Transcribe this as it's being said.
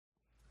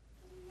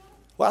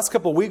Last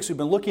couple of weeks, we've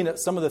been looking at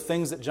some of the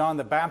things that John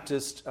the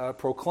Baptist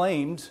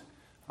proclaimed.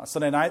 On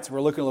Sunday nights,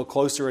 we're looking a little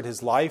closer at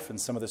his life and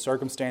some of the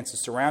circumstances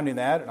surrounding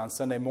that. And on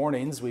Sunday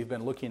mornings, we've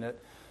been looking at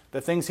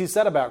the things he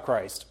said about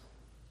Christ.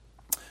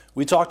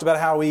 We talked about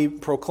how he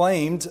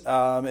proclaimed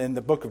in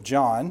the book of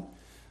John.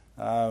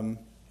 I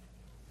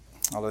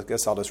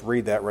guess I'll just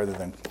read that rather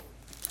than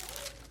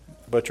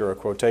butcher a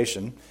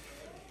quotation.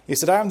 He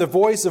said, "I am the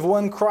voice of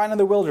one crying in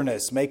the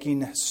wilderness,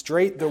 making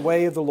straight the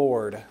way of the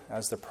Lord,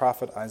 as the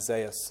prophet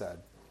Isaiah said."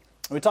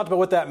 And we talked about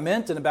what that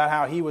meant and about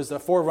how he was the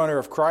forerunner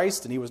of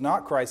Christ, and he was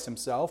not Christ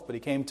himself, but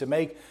he came to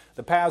make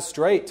the path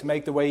straight, to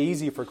make the way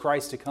easy for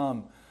Christ to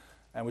come.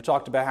 And we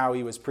talked about how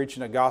he was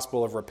preaching a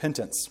gospel of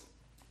repentance.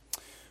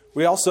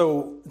 We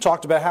also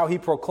talked about how he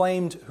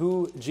proclaimed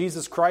who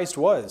Jesus Christ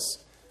was.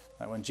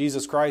 When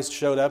Jesus Christ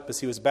showed up as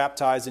he was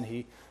baptized, and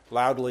he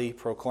loudly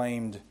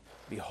proclaimed,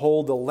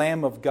 "Behold the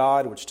Lamb of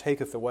God, which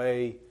taketh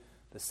away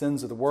the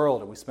sins of the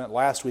world." And we spent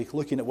last week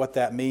looking at what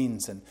that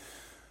means and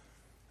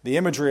the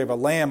imagery of a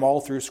lamb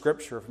all through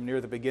Scripture from near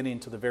the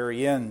beginning to the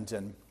very end.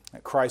 And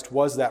that Christ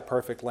was that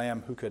perfect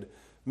lamb who could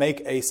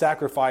make a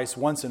sacrifice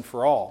once and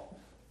for all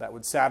that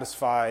would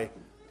satisfy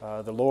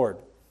the Lord.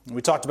 And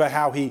we talked about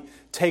how he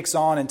takes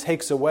on and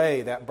takes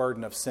away that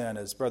burden of sin,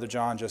 as Brother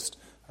John just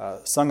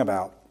sung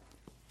about.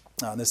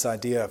 This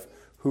idea of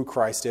who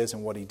Christ is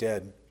and what he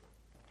did.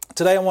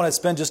 Today I want to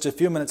spend just a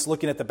few minutes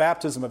looking at the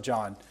baptism of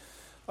John,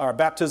 or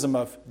baptism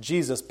of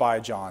Jesus by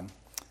John.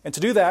 And to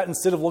do that,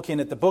 instead of looking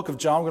at the book of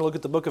John, we're going to look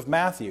at the book of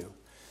Matthew.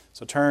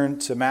 So turn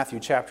to Matthew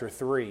chapter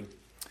 3.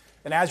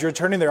 And as you're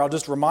turning there, I'll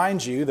just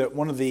remind you that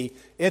one of the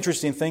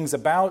interesting things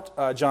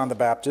about John the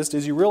Baptist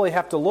is you really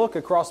have to look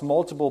across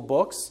multiple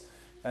books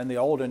in the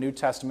Old and New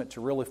Testament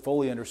to really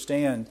fully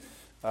understand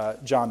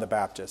John the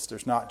Baptist.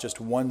 There's not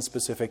just one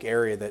specific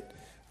area that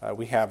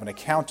we have an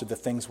account of the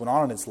things went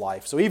on in his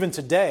life. So even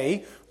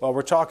today, while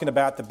we're talking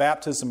about the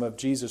baptism of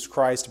Jesus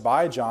Christ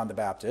by John the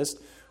Baptist,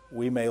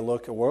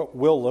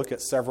 we'll look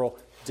at several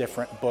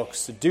different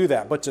books to do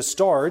that. But to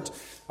start,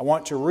 I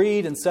want to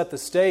read and set the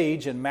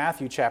stage in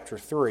Matthew chapter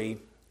 3.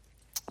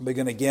 We'll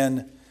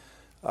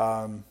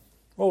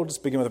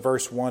just begin with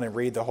verse 1 and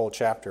read the whole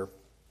chapter.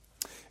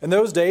 "In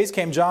those days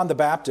came John the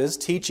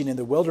Baptist, teaching in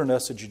the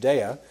wilderness of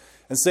Judea,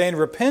 and saying,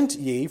 Repent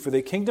ye, for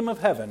the kingdom of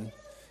heaven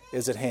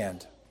is at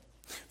hand.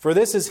 For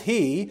this is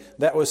he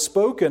that was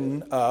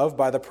spoken of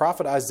by the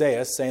prophet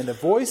Isaiah, saying, The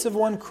voice of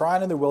one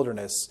crying in the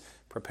wilderness,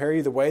 Prepare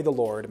ye the way of the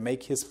Lord,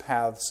 make his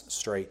paths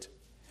straight.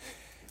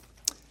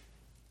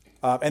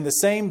 And the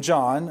same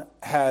John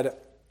had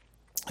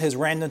his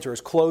raiment or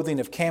his clothing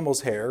of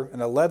camel's hair,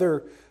 and a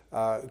leather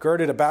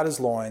girded about his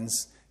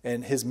loins,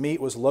 and his meat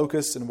was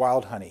locusts and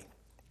wild honey.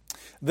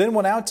 Then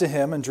went out to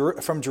him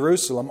from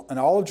Jerusalem and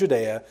all of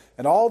Judea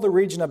and all the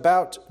region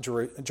about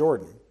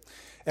Jordan,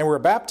 and were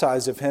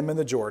baptized of him in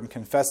the Jordan,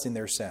 confessing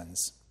their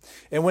sins.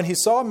 And when he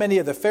saw many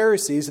of the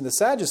Pharisees and the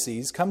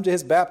Sadducees come to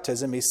his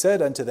baptism, he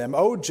said unto them,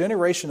 O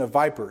generation of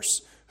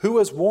vipers, who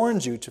has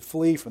warned you to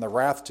flee from the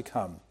wrath to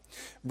come?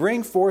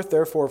 Bring forth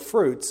therefore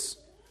fruits,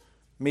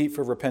 meet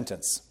for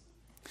repentance.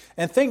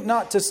 And think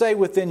not to say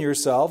within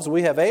yourselves,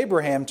 We have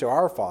Abraham to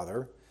our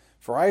father.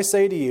 For I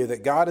say to you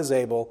that God is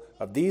able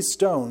of these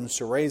stones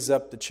to raise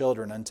up the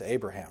children unto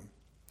Abraham.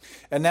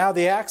 And now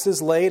the axe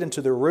is laid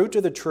unto the root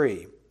of the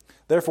tree.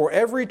 Therefore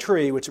every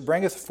tree which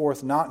bringeth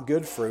forth not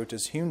good fruit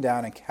is hewn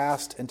down and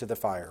cast into the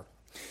fire.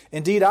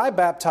 Indeed, I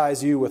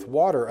baptize you with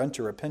water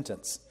unto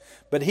repentance.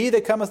 But he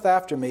that cometh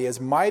after me is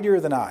mightier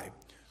than I,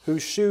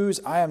 whose shoes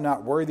I am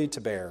not worthy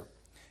to bear.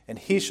 And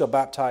he shall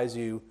baptize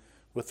you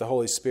with the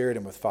Holy Spirit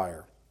and with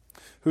fire,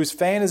 whose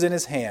fan is in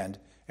his hand,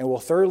 and will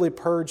thoroughly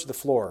purge the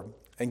floor,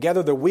 and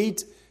gather the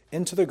wheat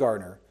into the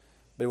garner,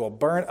 but he will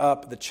burn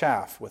up the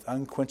chaff with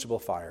unquenchable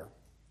fire.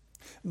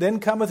 Then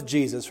cometh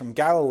Jesus from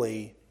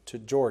Galilee to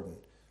Jordan,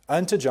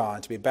 unto John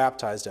to be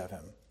baptized of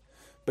him.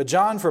 But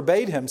John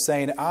forbade him,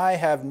 saying, I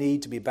have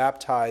need to be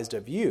baptized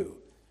of you,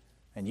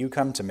 and you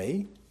come to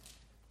me?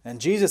 And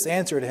Jesus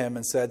answered him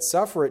and said,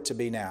 Suffer it to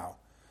be now,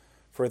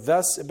 for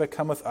thus it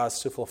becometh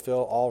us to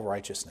fulfill all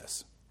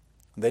righteousness.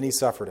 And then he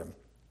suffered him.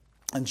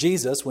 And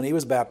Jesus, when he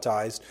was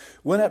baptized,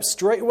 went up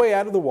straightway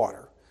out of the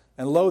water,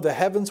 and lo, the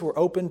heavens were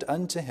opened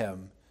unto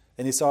him,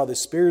 and he saw the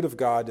Spirit of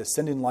God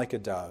descending like a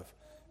dove,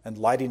 and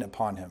lighting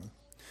upon him.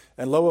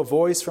 And lo, a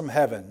voice from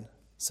heaven,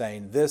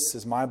 saying, This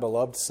is my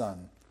beloved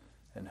Son,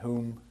 in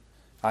whom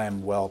I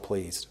am well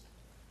pleased.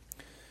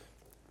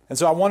 And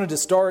so I wanted to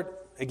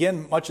start,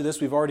 again, much of this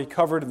we've already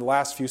covered in the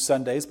last few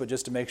Sundays, but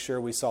just to make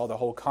sure we saw the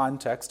whole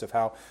context of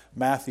how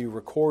Matthew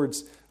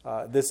records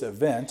this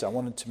event, I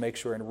wanted to make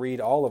sure and read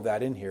all of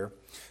that in here.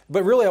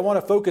 But really I want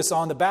to focus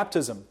on the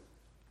baptism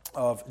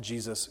of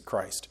Jesus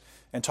Christ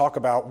and talk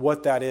about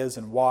what that is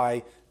and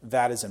why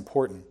that is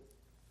important.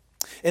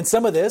 In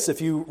some of this, if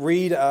you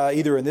read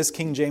either in this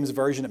King James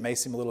Version, it may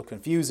seem a little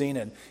confusing,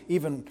 and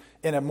even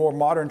in a more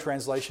modern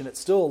translation, it's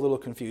still a little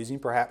confusing,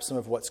 perhaps some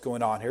of what's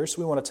going on here.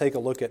 So we want to take a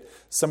look at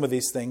some of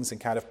these things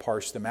and kind of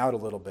parse them out a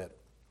little bit.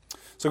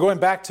 So going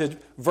back to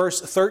verse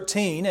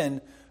 13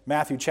 in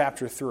Matthew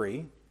chapter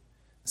 3,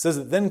 It says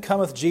that then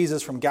cometh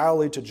Jesus from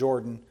Galilee to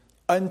Jordan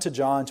unto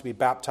John to be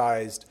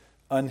baptized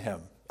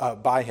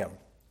by him.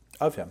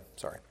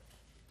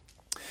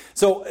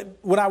 So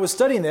when I was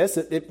studying this,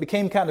 it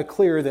became kind of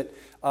clear that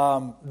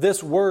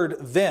this word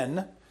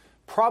then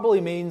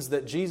probably means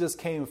that Jesus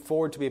came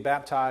forward to be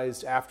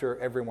baptized after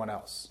everyone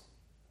else.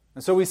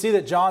 And so we see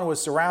that John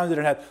was surrounded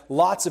and had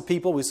lots of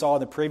people we saw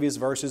in the previous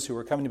verses who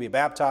were coming to be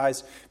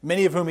baptized,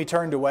 many of whom he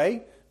turned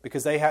away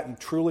because they hadn't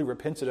truly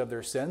repented of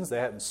their sins. They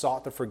hadn't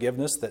sought the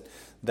forgiveness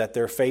that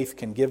their faith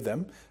can give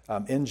them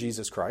in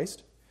Jesus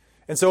Christ.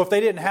 And so if they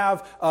didn't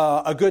have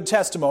a good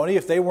testimony,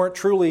 if they weren't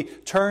truly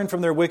turned from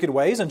their wicked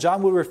ways, and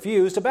John would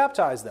refuse to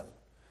baptize them.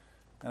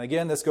 And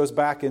again, this goes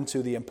back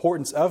into the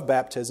importance of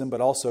baptism,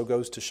 but also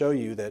goes to show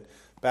you that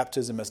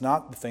baptism is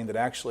not the thing that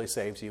actually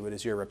saves you. It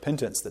is your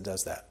repentance that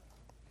does that.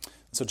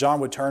 So John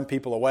would turn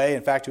people away.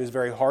 In fact, he was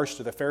very harsh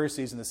to the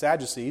Pharisees and the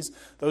Sadducees.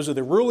 Those are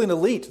the ruling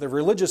elite, the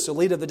religious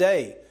elite of the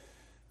day.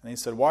 And he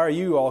said, why are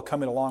you all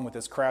coming along with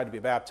this crowd to be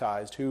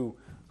baptized? Who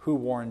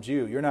warned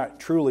you? You're not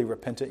truly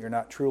repentant. You're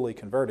not truly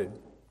converted.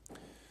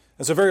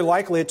 And so very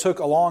likely it took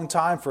a long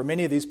time for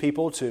many of these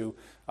people to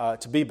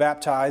be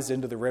baptized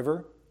into the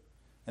river.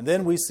 And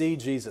then we see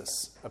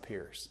Jesus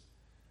appears.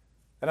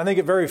 And I think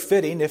it very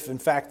fitting, if in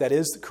fact that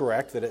is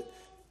correct, that it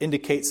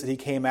indicates that he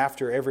came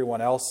after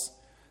everyone else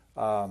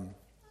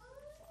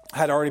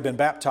had already been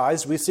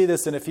baptized. We see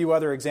this in a few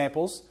other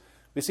examples.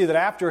 We see that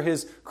after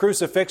his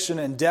crucifixion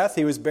and death,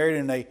 he was buried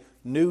in a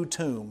new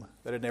tomb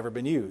that had never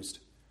been used.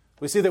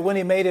 We see that when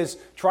he made his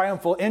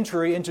triumphal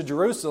entry into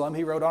Jerusalem,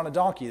 he rode on a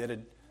donkey that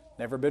had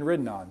never been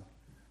ridden on.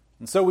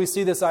 And so we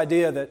see this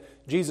idea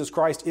that Jesus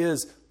Christ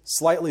is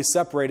slightly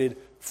separated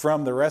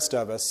from the rest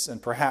of us,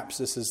 and perhaps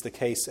this is the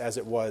case as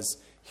it was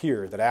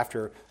here, that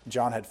after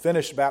John had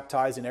finished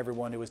baptizing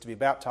everyone who was to be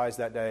baptized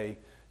that day,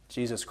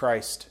 Jesus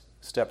Christ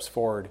steps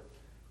forward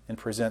and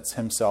presents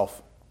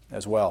himself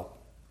as well.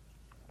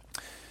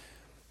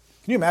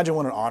 Can you imagine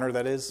what an honor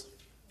that is?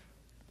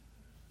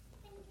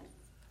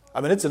 I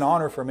mean, it's an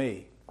honor for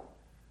me,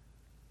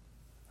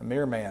 a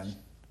mere man,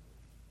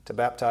 to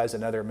baptize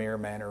another mere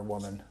man or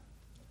woman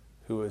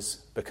who has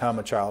become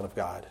a child of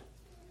God.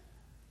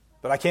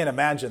 But I can't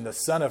imagine the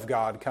Son of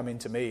God coming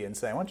to me and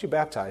saying, why don't you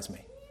baptize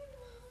me?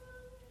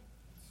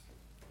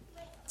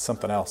 It's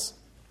something else.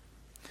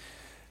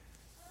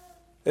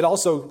 It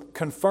also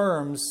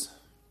confirms,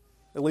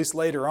 at least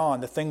later on,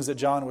 the things that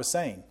John was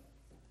saying.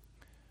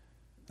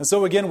 And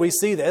so again, we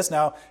see this.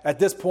 Now, at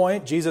this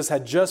point, Jesus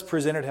had just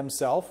presented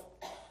himself.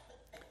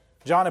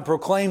 John had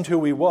proclaimed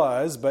who he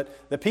was,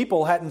 but the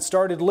people hadn't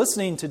started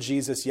listening to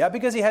Jesus yet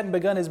because he hadn't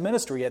begun his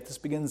ministry yet. This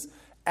begins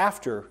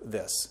after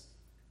this.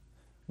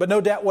 But no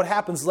doubt what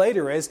happens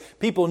later is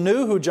people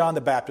knew who John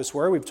the Baptist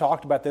were. We've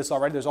talked about this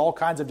already. There's all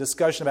kinds of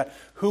discussion about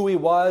who he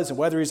was and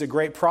whether he's a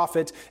great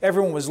prophet.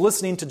 Everyone was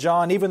listening to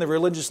John. Even the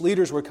religious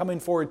leaders were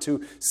coming forward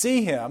to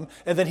see him.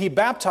 And then he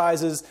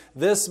baptizes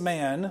this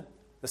man,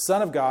 the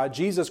Son of God,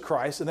 Jesus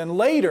Christ. And then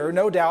later,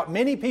 no doubt,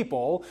 many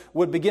people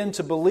would begin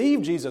to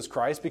believe Jesus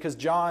Christ because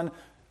John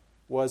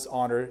was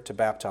honored to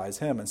baptize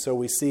him. And so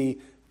we see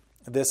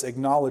this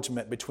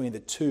acknowledgement between the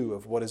two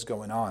of what is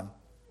going on.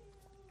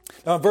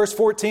 Now in verse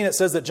 14 it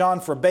says that John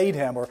forbade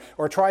him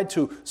or tried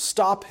to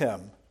stop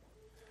him.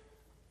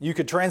 You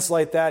could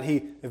translate that,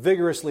 he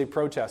vigorously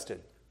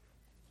protested.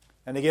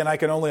 And again, I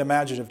can only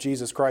imagine if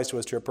Jesus Christ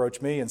was to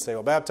approach me and say,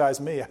 well, baptize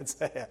me, I'd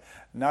say,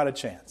 not a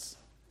chance.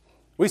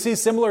 We see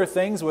similar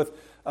things with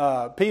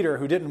Peter,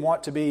 who didn't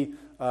want to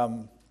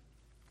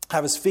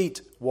have his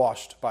feet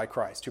washed by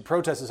Christ, who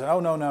protested and said, oh,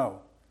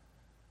 no.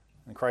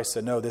 And Christ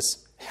said, no,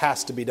 this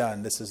has to be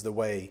done. This is the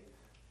way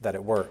that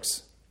it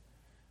works.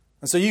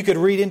 And so you could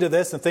read into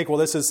this and think, well,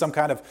 this is some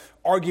kind of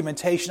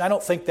argumentation. I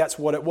don't think that's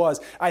what it was.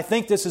 I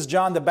think this is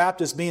John the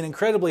Baptist being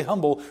incredibly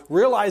humble,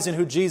 realizing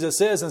who Jesus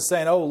is and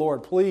saying, oh,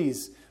 Lord,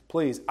 please,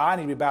 I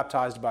need to be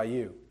baptized by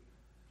you.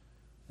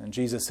 And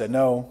Jesus said,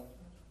 no,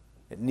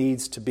 it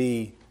needs to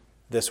be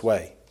this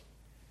way.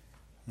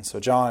 And so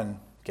John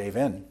gave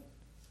in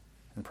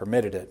and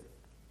permitted it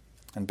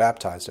and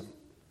baptized him.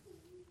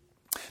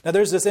 Now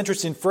there's this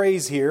interesting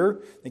phrase here.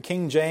 In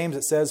King James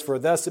it says, for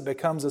thus it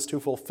becomes us to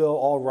fulfill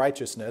all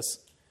righteousness.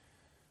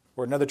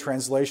 Or another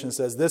translation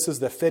says, this is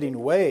the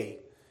fitting way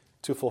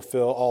to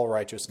fulfill all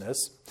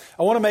righteousness.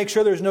 I want to make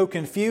sure there's no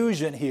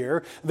confusion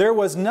here. There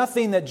was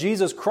nothing that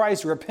Jesus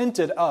Christ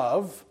repented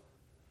of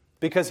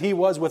because he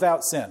was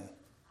without sin.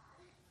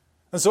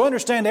 And so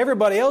understand,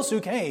 everybody else who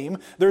came,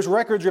 there's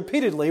records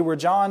repeatedly where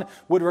John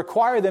would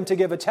require them to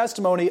give a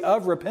testimony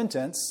of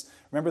repentance.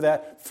 Remember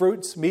that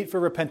fruits meet for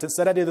repentance.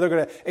 That idea that they're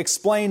going to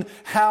explain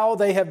how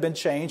they have been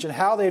changed and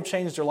how they have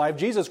changed their life.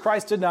 Jesus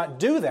Christ did not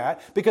do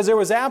that because there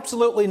was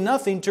absolutely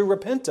nothing to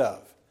repent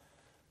of.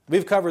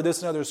 We've covered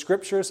this in other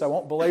scriptures, so I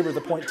won't belabor the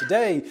point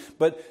today,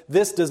 but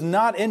this does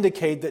not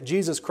indicate that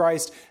Jesus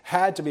Christ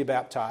had to be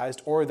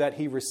baptized or that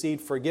he received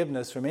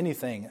forgiveness from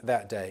anything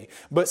that day,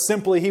 but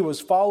simply he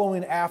was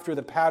following after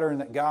the pattern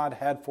that God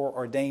had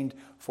foreordained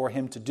for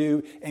him to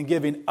do and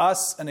giving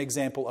us an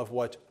example of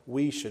what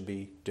we should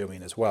be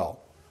doing as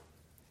well.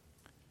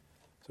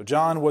 So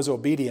John was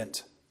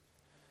obedient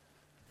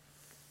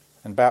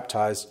and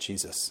baptized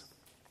Jesus.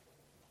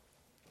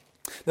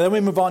 Now then we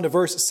move on to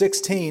verse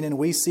 16, and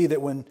we see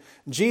that when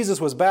Jesus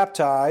was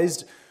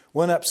baptized,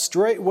 went up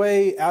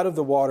straightway out of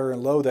the water,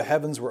 and lo, the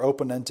heavens were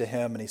opened unto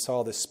him, and he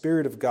saw the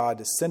Spirit of God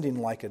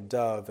descending like a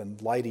dove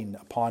and lighting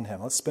upon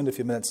him. Let's spend a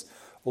few minutes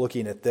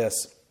looking at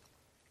this.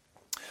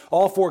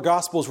 All four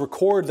Gospels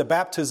record the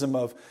baptism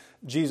of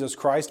Jesus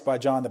Christ by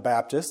John the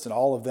Baptist, and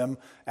all of them,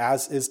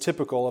 as is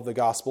typical of the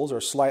Gospels, are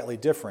slightly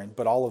different,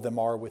 but all of them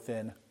are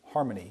within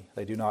harmony.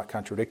 They do not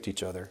contradict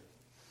each other.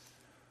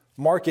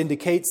 Mark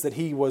indicates that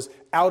he was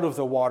out of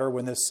the water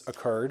when this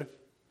occurred,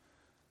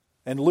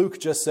 and Luke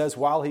just says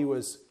while he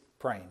was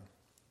praying.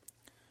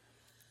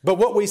 But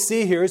what we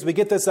see here is we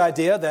get this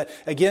idea that,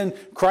 again,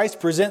 Christ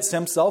presents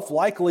himself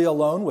likely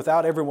alone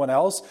without everyone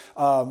else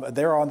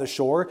there on the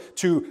shore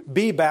to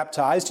be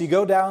baptized. You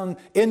go down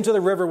into the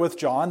river with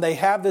John. They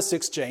have this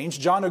exchange.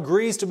 John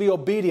agrees to be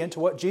obedient to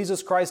what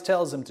Jesus Christ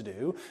tells him to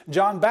do.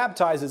 John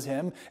baptizes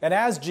him. And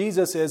as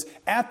Jesus is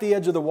at the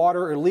edge of the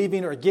water or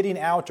leaving or getting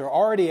out or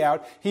already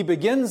out, he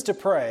begins to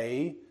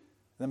pray.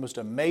 The most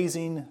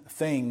amazing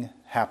thing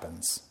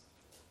happens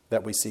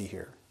that we see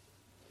here.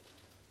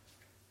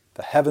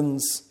 The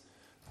heavens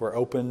were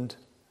opened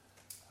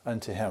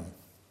unto him.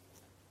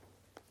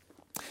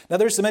 Now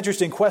there's some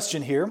interesting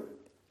question here,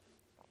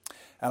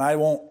 and I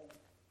won't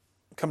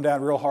come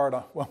down real hard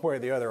on one way or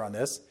the other on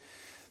this.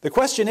 The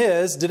question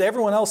is, did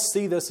everyone else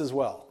see this as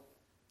well?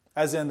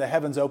 As in the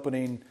heavens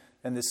opening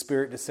and the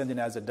Spirit descending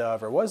as a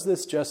dove, or was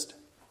this just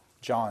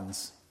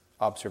John's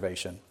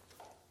observation?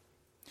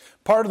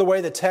 Part of the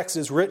way the text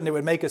is written, it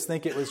would make us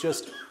think it was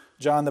just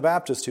John the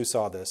Baptist who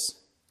saw this.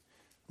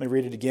 Let me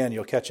read it again,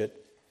 you'll catch it.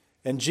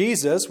 And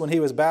Jesus, when he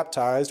was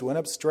baptized, went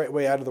up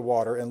straightway out of the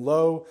water, and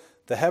lo,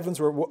 the heavens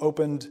were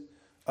opened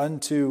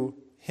unto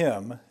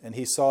him, and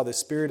he saw the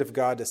Spirit of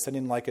God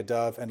descending like a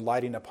dove and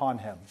lighting upon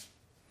him.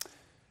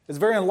 It's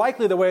very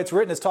unlikely the way it's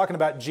written is talking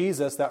about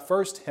Jesus, that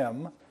first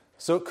hymn,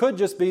 so it could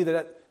just be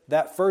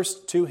that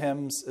first two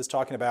hymns is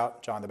talking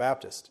about John the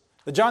Baptist.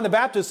 But John the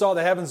Baptist saw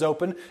the heavens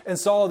open and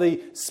saw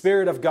the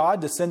Spirit of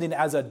God descending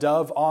as a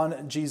dove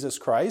on Jesus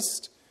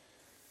Christ.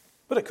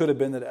 But it could have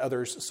been that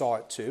others saw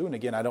it too. And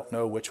again, I don't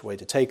know which way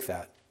to take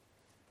that.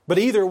 But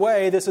either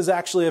way, this is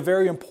actually a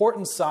very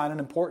important sign, an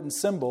important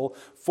symbol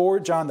for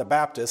John the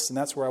Baptist. And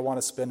that's where I want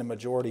to spend a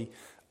majority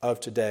of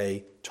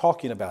today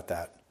talking about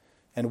that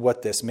and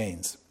what this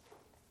means.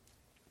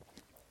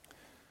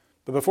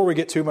 But before we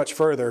get too much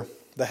further,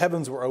 the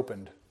heavens were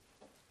opened.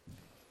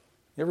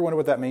 You ever wonder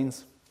what that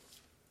means?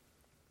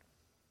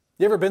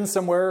 You ever been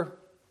somewhere,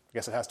 I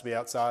guess it has to be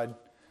outside,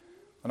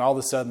 and all of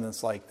a sudden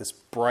it's like this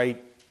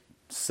bright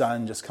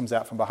sun just comes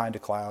out from behind a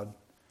cloud.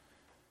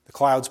 The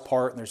clouds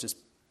part and there's this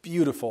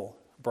beautiful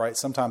bright,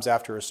 sometimes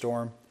after a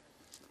storm.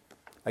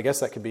 I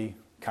guess that could be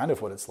kind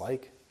of what it's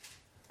like,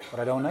 but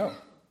I don't know.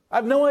 I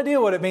have no idea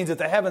what it means that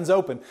the heavens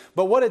open,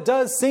 but what it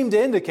does seem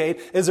to indicate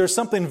is there's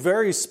something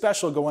very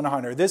special going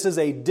on here. This is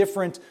a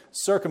different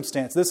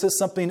circumstance. This is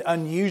something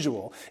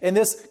unusual. And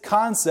this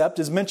concept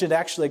is mentioned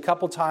actually a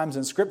couple times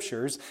in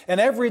scriptures,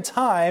 and every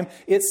time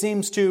it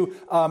seems to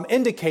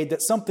indicate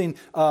that something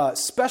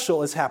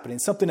special is happening,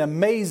 something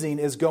amazing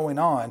is going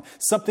on,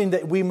 something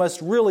that we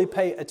must really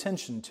pay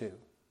attention to.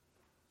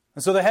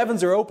 And so the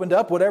heavens are opened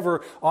up,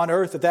 whatever on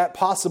earth that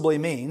possibly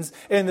means,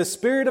 and the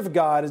Spirit of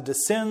God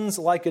descends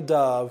like a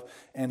dove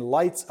and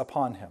lights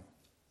upon him.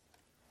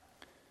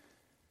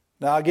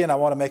 Now again, I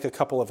want to make a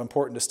couple of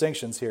important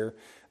distinctions here.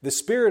 The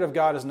Spirit of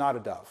God is not a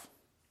dove.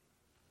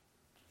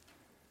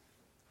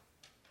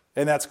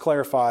 And that's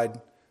clarified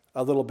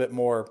a little bit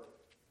more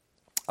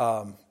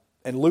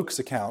in Luke's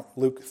account.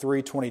 Luke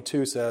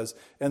 3:22 says,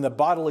 in the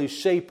bodily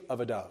shape of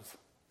a dove,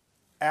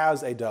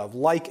 as a dove,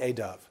 like a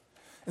dove.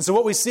 And so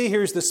what we see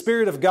here is the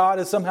Spirit of God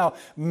is somehow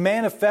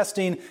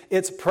manifesting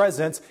its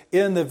presence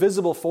in the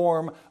visible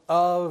form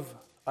of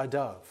a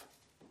dove.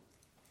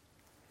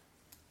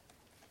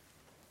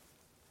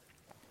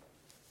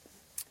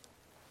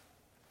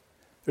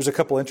 There's a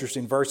couple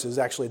interesting verses.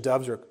 Actually,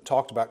 doves are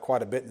talked about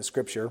quite a bit in the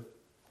Scripture.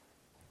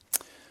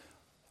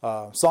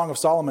 Song of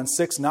Solomon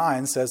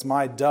 6:9 says,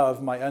 my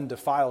dove, my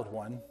undefiled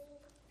one.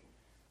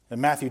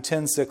 And Matthew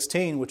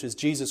 10:16, which is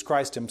Jesus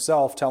Christ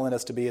himself telling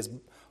us to be as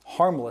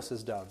harmless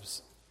as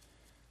doves.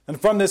 And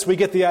from this we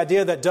get the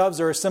idea that doves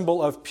are a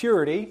symbol of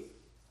purity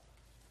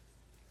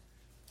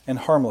and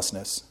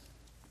harmlessness.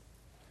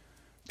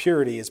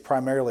 Purity is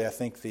primarily, I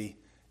think, the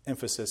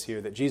emphasis here,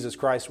 that Jesus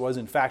Christ was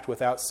in fact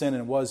without sin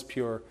and was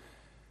pure.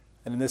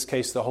 And in this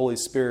case, the Holy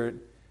Spirit,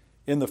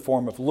 in the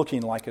form of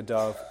looking like a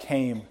dove,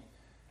 came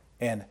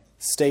and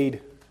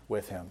stayed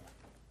with him.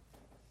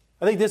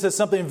 I think this is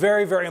something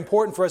very, very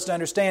important for us to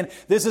understand.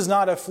 This is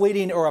not a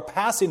fleeting or a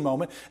passing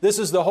moment. This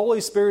is the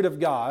Holy Spirit of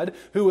God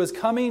who is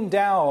coming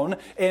down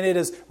and it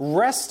is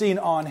resting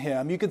on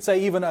him. You could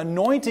say even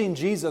anointing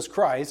Jesus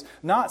Christ,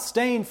 not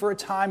staying for a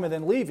time and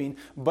then leaving,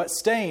 but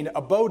staying,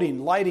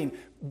 abiding, lighting,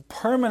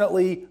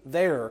 permanently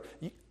there,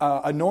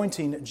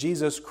 anointing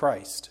Jesus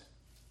Christ.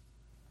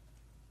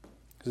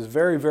 This is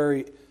very,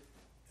 very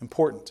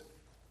important.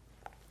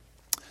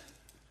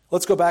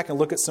 Let's go back and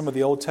look at some of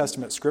the Old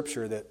Testament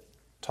scripture that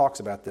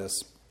talks about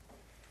this.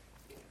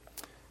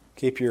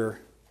 Keep your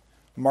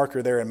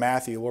marker there in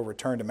Matthew. We'll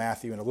return to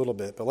Matthew in a little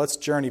bit. But let's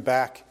journey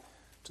back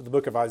to the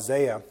book of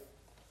Isaiah.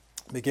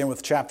 Begin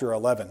with chapter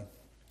 11.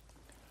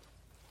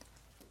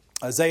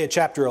 Isaiah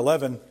chapter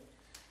 11.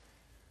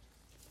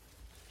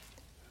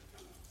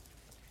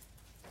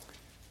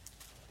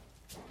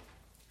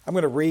 I'm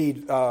going to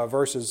read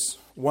verses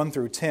 1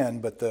 through 10,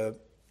 but the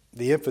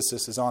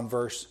emphasis is on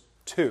verse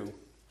 2.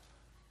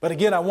 But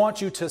again, I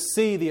want you to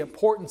see the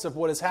importance of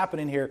what is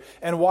happening here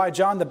and why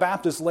John the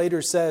Baptist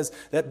later says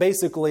that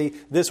basically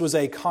this was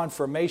a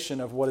confirmation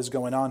of what is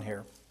going on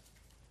here.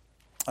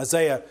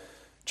 Isaiah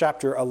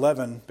chapter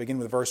 11, beginning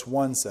with verse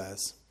 1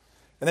 says,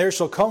 "And there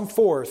shall come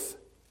forth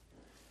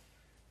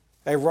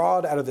a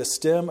rod out of the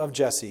stem of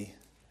Jesse,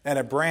 and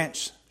a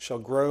branch shall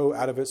grow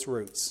out of its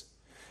roots.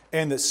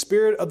 And the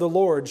Spirit of the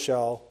Lord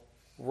shall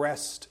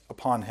rest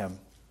upon him,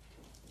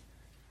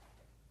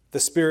 the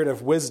Spirit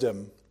of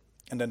wisdom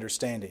and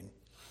understanding,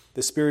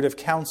 the Spirit of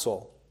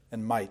counsel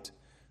and might,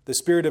 the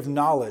Spirit of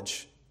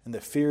knowledge and the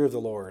fear of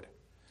the Lord,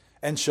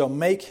 and shall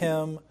make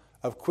him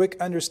of quick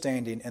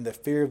understanding in the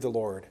fear of the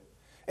Lord,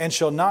 and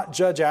shall not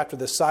judge after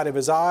the sight of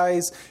his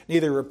eyes,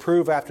 neither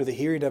reprove after the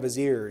hearing of his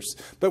ears.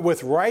 But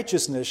with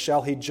righteousness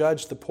shall he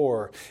judge the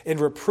poor, and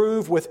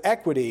reprove with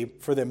equity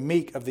for the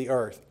meek of the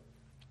earth,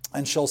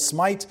 and shall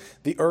smite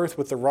the earth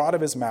with the rod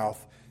of his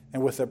mouth,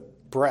 and with the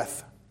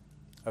breath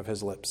of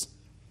his lips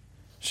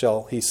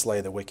shall he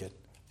slay the wicked.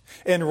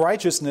 And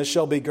righteousness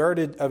shall be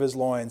girded of his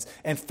loins,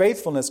 and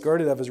faithfulness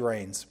girded of his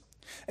reins.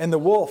 And the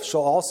wolf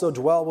shall also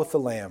dwell with the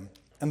lamb,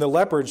 and the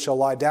leopard shall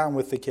lie down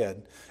with the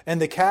kid,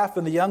 and the calf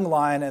and the young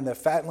lion and the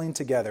fatling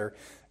together,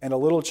 and a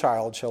little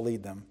child shall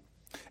lead them.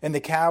 And the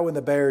cow and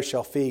the bear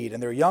shall feed,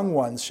 and their young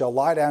ones shall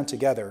lie down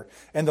together,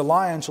 and the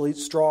lion shall eat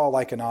straw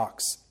like an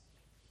ox.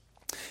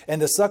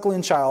 And the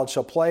suckling child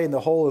shall play in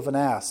the hole of an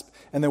asp,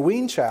 and the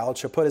weaned child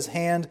shall put his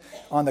hand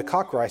on the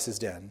cockatrice's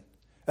den.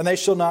 And they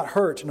shall not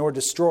hurt nor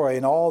destroy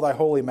in all thy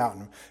holy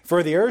mountain.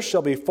 For the earth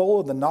shall be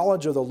full of the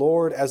knowledge of the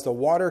Lord as the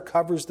water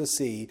covers the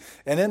sea.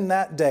 And in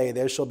that day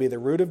there shall be the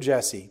root of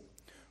Jesse,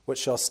 which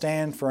shall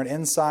stand for an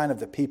ensign of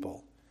the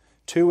people.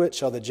 To it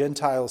shall the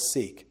Gentiles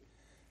seek,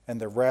 and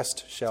the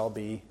rest shall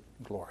be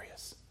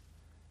glorious."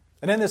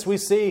 And in this we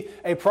see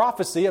a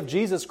prophecy of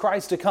Jesus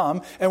Christ to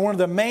come. And one of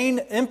the main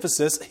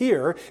emphasis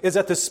here is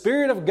that the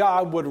Spirit of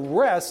God would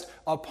rest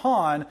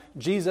upon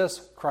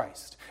Jesus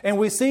Christ. And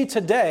we see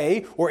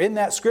today, or in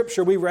that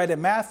scripture we read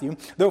in Matthew,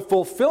 the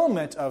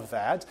fulfillment of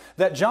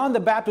that John the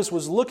Baptist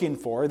was looking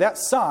for, that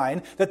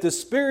sign that the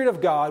Spirit of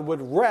God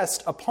would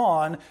rest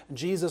upon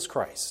Jesus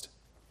Christ.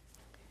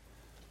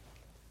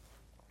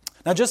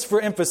 Now just for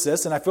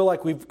emphasis, and I feel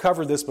like we've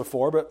covered this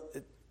before, but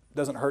it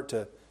doesn't hurt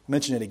to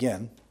mention it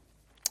again.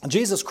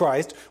 Jesus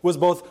Christ was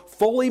both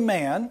fully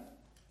man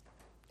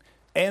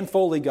and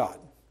fully God.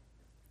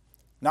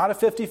 Not a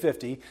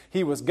 50-50.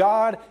 He was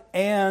God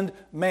and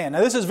man. Now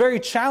this is very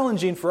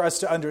challenging for us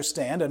to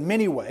understand in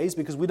many ways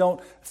because we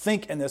don't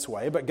think in this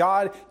way. But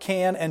God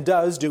can and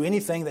does do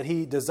anything that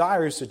He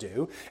desires to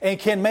do and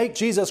can make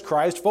Jesus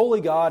Christ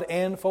fully God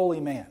and fully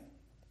man.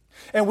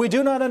 And we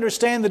do not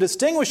understand the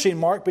distinguishing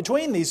mark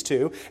between these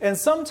two and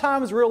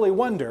sometimes really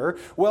wonder,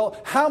 well,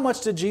 how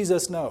much did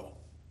Jesus know?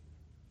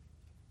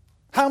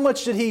 How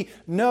much did He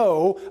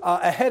know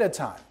ahead of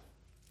time?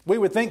 We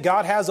would think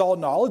God has all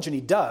knowledge, and He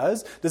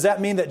does. Does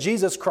that mean that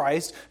Jesus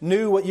Christ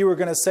knew what you were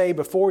going to say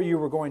before you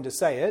were going to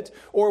say it?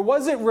 Or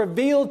was it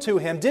revealed to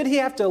Him? Did He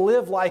have to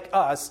live like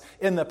us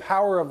in the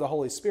power of the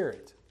Holy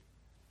Spirit?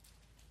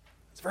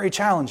 It's very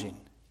challenging.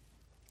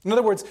 In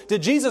other words,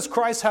 did Jesus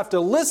Christ have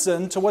to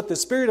listen to what the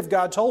Spirit of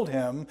God told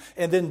Him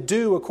and then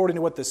do according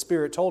to what the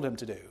Spirit told Him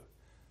to do?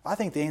 I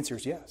think the answer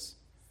is yes.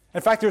 In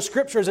fact, there are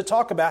scriptures that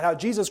talk about how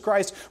Jesus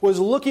Christ was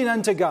looking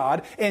unto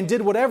God and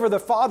did whatever the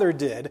Father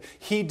did,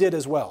 He did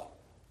as well.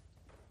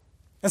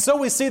 And so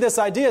we see this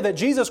idea that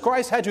Jesus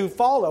Christ had to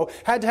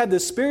have the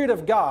Spirit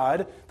of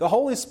God, the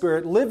Holy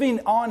Spirit, living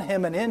on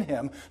Him and in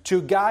Him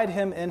to guide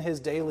Him in His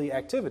daily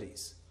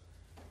activities.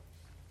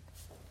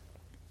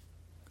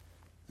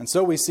 And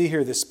so we see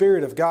here the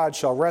Spirit of God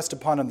shall rest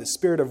upon Him, the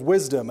Spirit of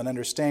wisdom and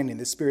understanding,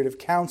 the Spirit of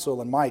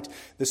counsel and might,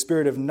 the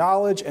Spirit of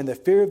knowledge and the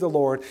fear of the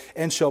Lord,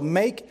 and shall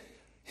make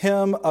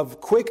him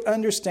of quick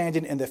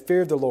understanding in the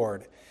fear of the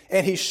Lord.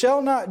 And he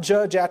shall not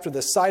judge after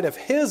the sight of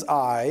his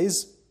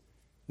eyes,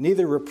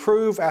 neither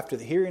reprove after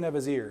the hearing of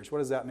his ears. What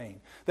does that mean?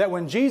 That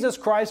when Jesus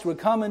Christ would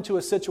come into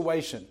a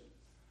situation,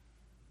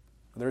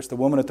 whether it's the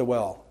woman at the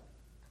well,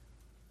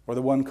 or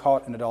the one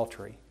caught in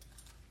adultery,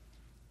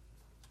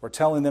 or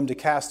telling them to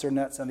cast their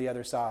nets on the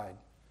other side,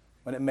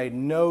 when it made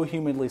no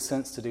humanly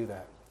sense to do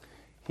that,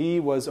 He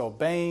was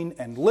obeying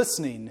and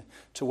listening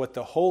to what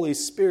the Holy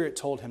Spirit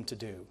told Him to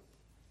do.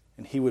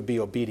 And He would be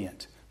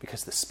obedient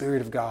because the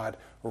Spirit of God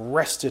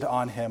rested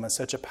on Him in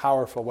such a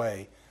powerful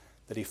way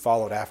that He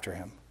followed after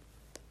Him.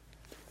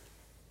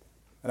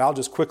 And I'll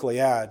just quickly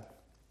add,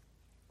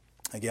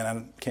 again,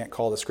 I can't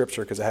call the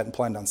scripture because I hadn't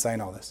planned on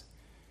saying all this,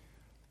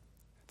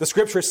 The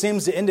Scripture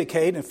seems to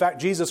indicate, in fact,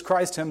 Jesus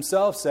Christ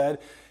himself said,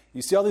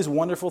 you see all these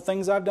wonderful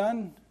things I've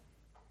done?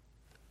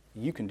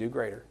 You can do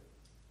greater.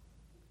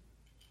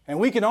 And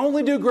we can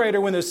only do greater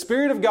when the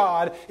Spirit of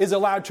God is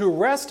allowed to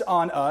rest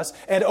on us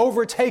and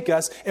overtake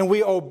us, and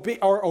we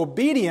are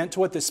obedient to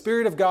what the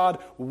Spirit of God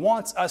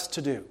wants us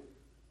to do.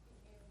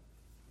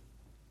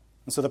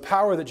 And so the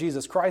power that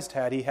Jesus Christ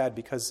had, he had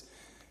because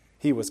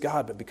he was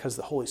God, but because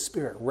the Holy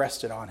Spirit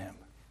rested on him.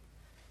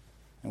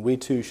 And we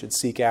too should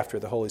seek after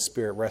the Holy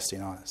Spirit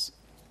resting on us.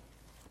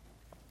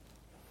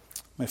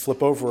 Let me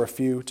flip over a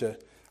few to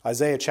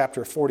Isaiah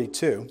chapter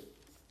 42.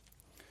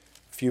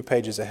 A few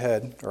pages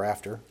ahead or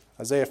after.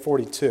 Isaiah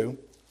 42.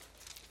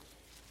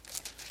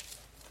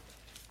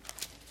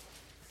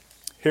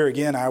 Here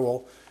again I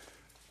will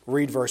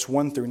read verse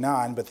 1 through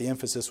 9, but the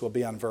emphasis will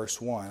be on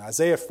verse 1.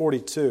 Isaiah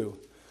 42.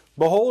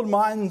 Behold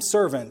mine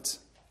servant,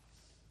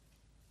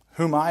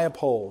 whom I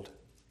uphold,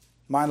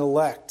 mine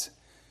elect,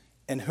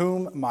 in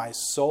whom my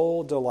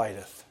soul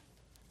delighteth.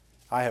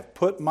 I have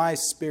put my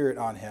spirit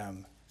on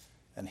him,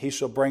 and he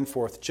shall bring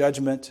forth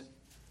judgment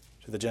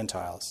to the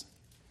Gentiles.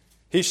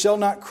 He shall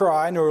not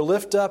cry, nor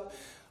lift up,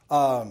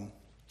 nor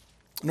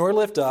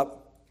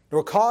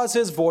cause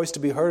his voice to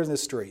be heard in the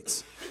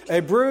streets. A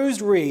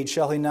bruised reed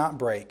shall he not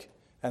break,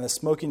 and the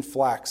smoking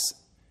flax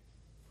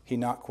he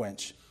not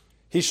quench.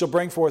 He shall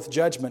bring forth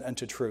judgment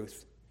unto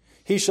truth.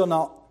 He shall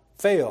not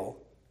fail,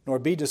 nor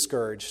be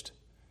discouraged,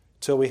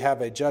 till we have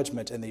a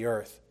judgment in the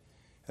earth,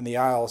 and the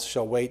isles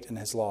shall wait in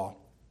his law.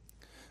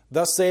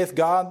 Thus saith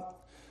God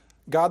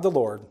the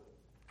Lord,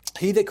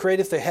 He that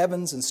createth the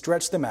heavens and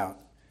stretched them out,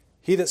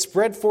 He that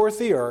spread forth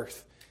the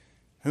earth,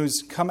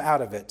 who's come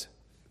out of it,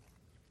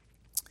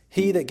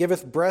 He that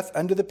giveth breath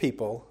unto the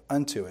people,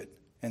 unto it,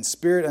 and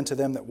spirit unto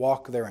them that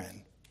walk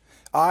therein.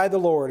 I, the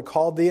Lord,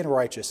 called thee in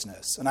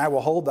righteousness, and I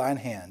will hold thine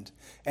hand,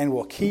 and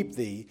will keep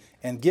thee,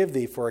 and give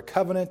thee for a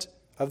covenant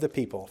of the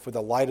people, for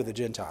the light of the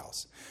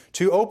Gentiles,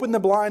 to open the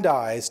blind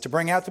eyes, to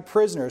bring out the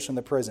prisoners from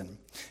the prison,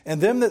 and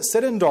them that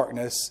sit in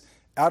darkness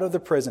out of the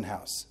prison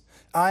house.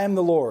 I am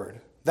the Lord,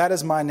 that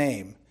is my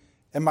name,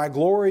 and my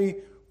glory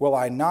will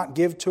I not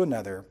give to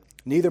another,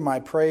 neither my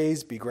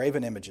praise be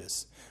graven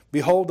images.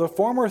 Behold, the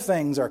former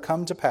things are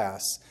come to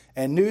pass,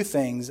 and new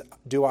things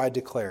do I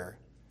declare.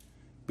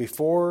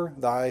 Before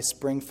thy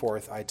spring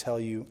forth I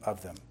tell you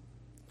of them.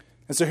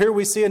 And so here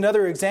we see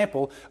another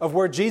example of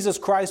where Jesus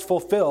Christ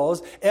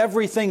fulfills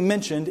everything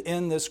mentioned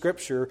in the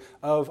scripture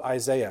of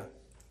Isaiah.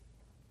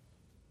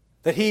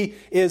 That He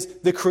is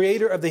the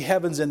creator of the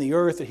heavens and the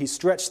earth, that He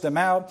stretched them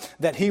out,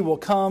 that He will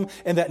come,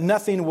 and that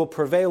nothing will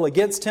prevail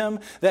against Him,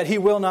 that He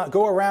will not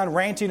go around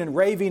ranting and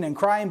raving and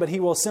crying, but He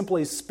will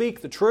simply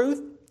speak the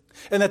truth,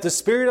 and that the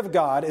Spirit of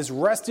God is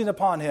resting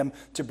upon Him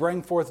to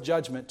bring forth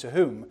judgment to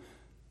whom?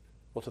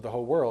 Well, to the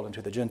whole world and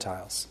to the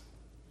Gentiles.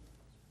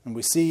 And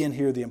we see and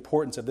hear the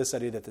importance of this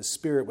idea that the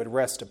Spirit would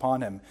rest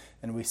upon Him.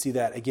 And we see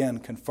that again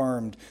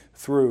confirmed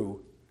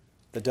through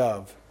the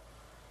dove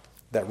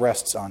that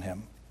rests on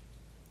Him.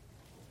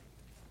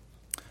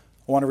 I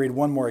want to read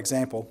one more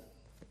example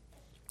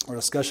or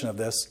discussion of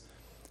this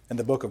in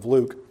the book of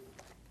Luke.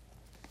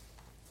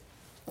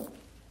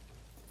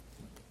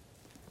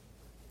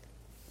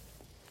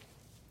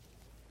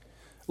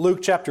 Luke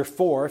chapter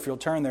 4, if you'll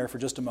turn there for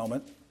just a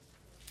moment.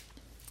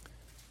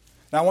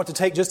 Now I want to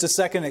take just a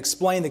second and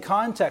explain the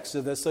context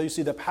of this so you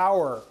see the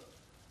power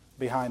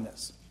behind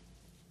this.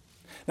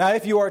 Now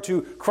if you are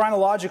to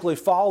chronologically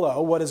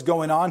follow what is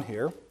going on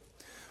here,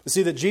 we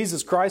see that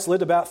Jesus Christ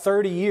lived about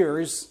 30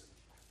 years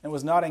and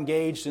was not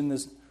engaged in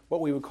this, what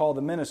we would call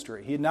the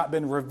ministry. He had not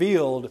been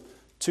revealed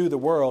to the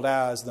world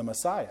as the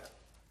Messiah.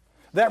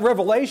 That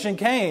revelation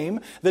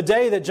came the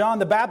day that John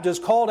the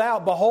Baptist called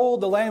out,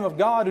 "Behold the Lamb of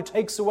God who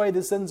takes away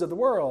the sins of the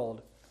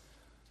world."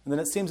 And then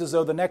it seems as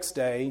though the next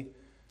day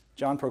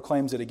John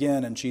proclaims it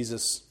again, and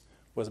Jesus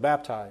was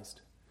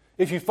baptized.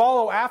 If you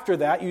follow after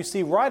that, you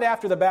see right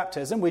after the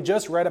baptism, we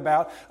just read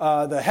about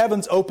the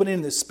heavens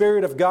opening, the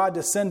Spirit of God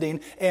descending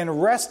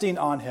and resting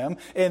on Him.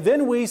 And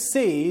then we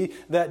see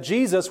that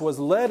Jesus was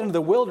led into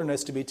the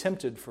wilderness to be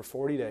tempted for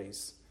 40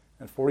 days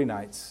and 40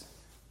 nights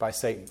by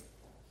Satan.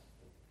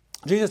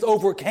 Jesus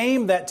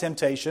overcame that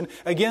temptation,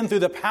 again through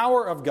the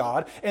power of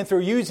God and through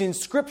using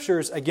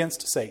scriptures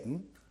against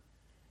Satan.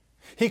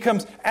 He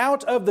comes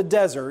out of the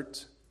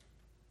desert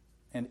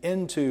and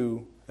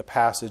into the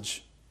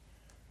passage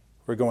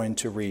we're going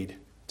to read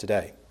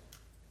today.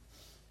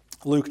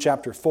 Luke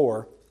chapter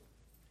 4.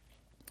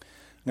 I'm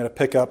going to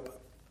pick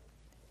up,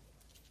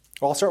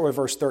 I'll start with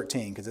verse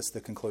 13 because it's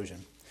the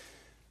conclusion.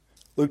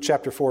 Luke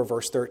chapter 4,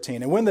 verse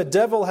 13. And when the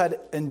devil had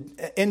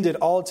ended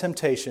all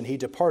temptation, he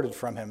departed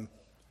from him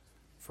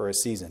for a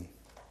season.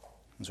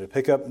 And so we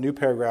pick up a new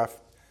paragraph,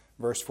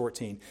 verse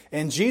 14.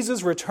 And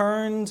Jesus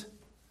returned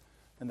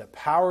in the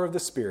power of the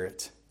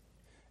Spirit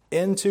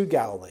into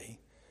Galilee.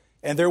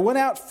 And there went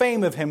out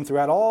fame of him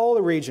throughout all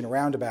the region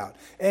round about.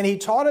 And he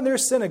taught in their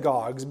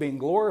synagogues, being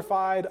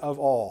glorified of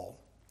all.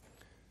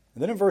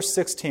 And then in verse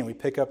 16, we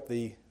pick up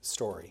the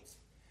story.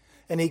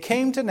 And he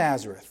came to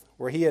Nazareth,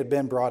 where he had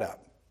been brought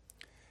up.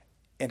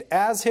 And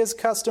as his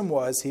custom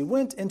was, he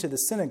went into the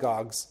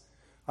synagogues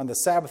on the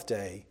Sabbath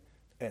day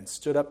and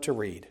stood up to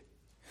read.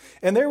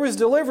 And there was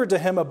delivered to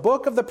him a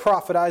book of the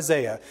prophet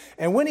Isaiah.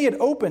 And when he had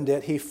opened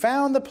it, he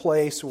found the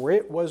place where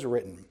it was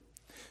written,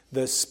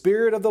 "The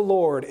Spirit of the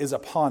Lord is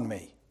upon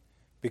me,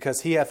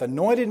 because he hath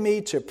anointed me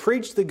to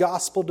preach the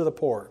gospel to the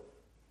poor.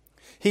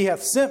 He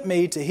hath sent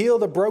me to heal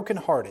the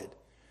brokenhearted,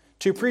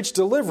 to preach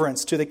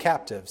deliverance to the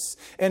captives,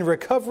 and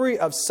recovery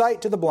of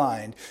sight to the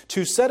blind,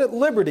 to set at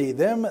liberty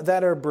them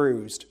that are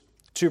bruised,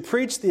 to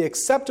preach the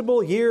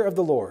acceptable year of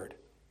the Lord."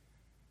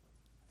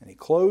 And he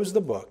closed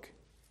the book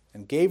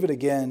and gave it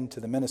again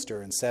to the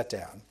minister and sat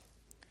down.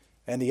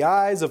 And the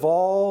eyes of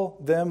all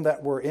them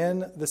that were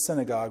in the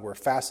synagogue were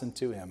fastened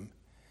to him.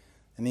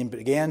 And he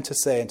began to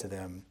say unto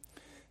them,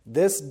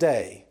 "This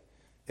day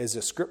is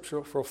the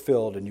scripture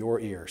fulfilled in your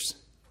ears."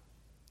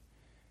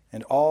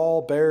 And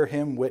all bare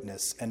him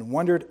witness, and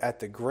wondered at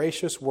the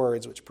gracious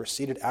words which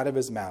proceeded out of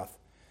his mouth.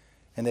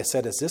 And they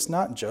said, "Is this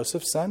not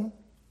Joseph's son?"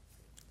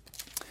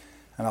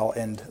 And I'll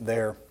end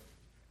there.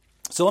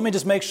 So let me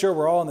just make sure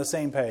we're all on the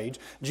same page.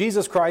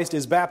 Jesus Christ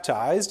is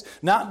baptized,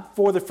 not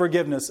for the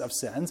forgiveness of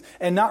sins,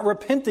 and not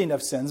repenting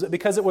of sins, but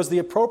because it was the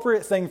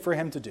appropriate thing for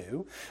him to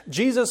do.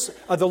 Jesus,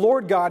 the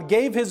Lord God,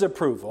 gave his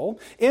approval.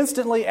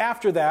 Instantly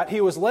after that,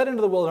 he was led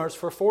into the wilderness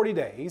for 40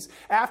 days.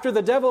 After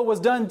the devil was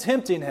done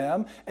tempting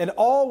him in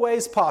all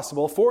ways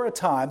possible for a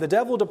time, the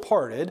devil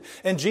departed,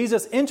 and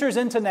Jesus enters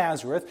into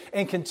Nazareth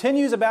and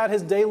continues about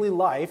his daily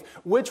life,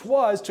 which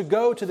was to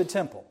go to the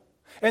temple.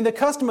 And the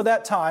custom of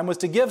that time was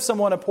to give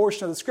someone a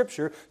portion of the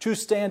Scripture to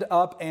stand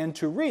up and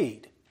to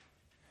read.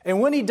 And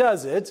when he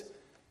does it,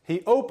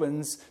 he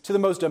opens to the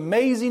most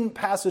amazing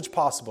passage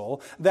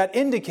possible that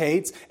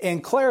indicates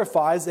and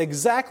clarifies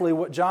exactly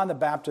what John the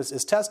Baptist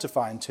is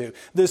testifying to.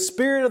 "The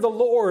Spirit of the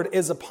Lord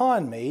is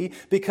upon me,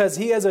 because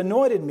he has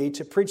anointed me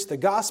to preach the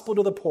gospel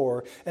to the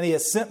poor, and he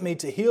has sent me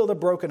to heal the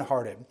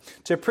brokenhearted,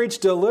 to preach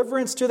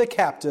deliverance to the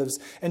captives,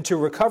 and to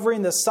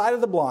recovering the sight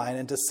of the blind,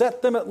 and to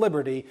set them at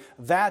liberty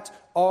that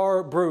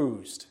are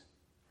bruised."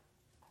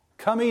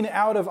 Coming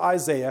out of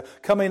Isaiah,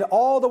 coming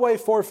all the way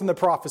forward from the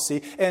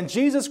prophecy, and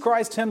Jesus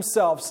Christ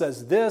himself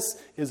says, "This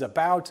is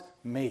about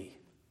me."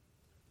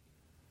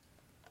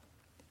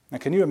 Now,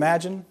 can you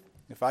imagine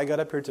if I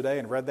got up here today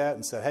and read that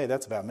and said, "Hey,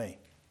 that's about me"?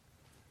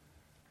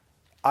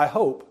 I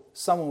hope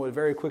someone would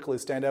very quickly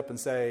stand up and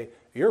say,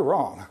 "You're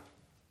wrong."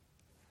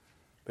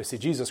 But see,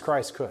 Jesus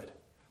Christ could,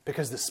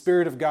 because the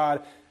Spirit of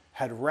God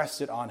had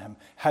rested on him,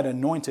 had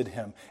anointed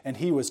him, and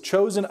he was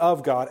chosen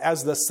of God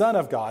as the Son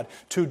of God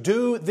to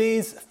do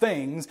these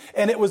things.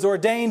 And it was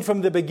ordained from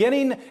the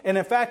beginning, and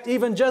in fact,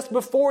 even just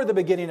before the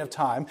beginning of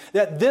time,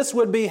 that this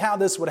would be how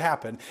this would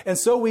happen. And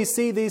so we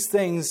see these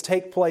things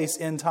take place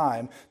in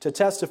time to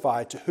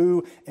testify to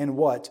who and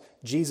what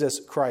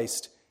Jesus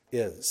Christ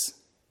is.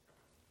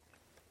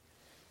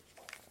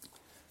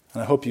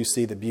 And I hope you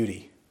see the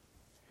beauty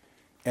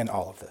in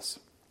all of this.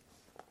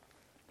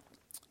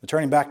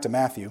 Turning back to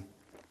Matthew,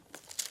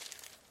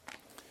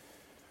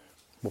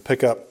 we'll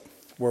pick up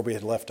where we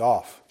had left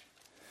off.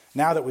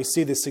 Now that we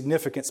see the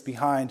significance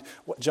behind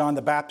what John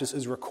the Baptist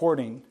is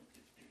recording,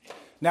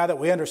 now that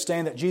we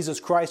understand that Jesus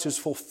Christ is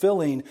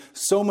fulfilling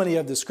so many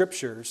of the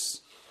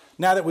Scriptures,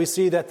 now that we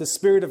see that the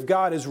Spirit of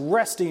God is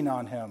resting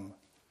on him,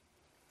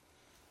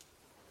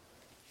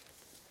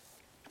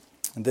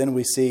 and then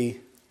we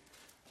see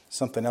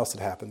something else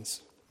that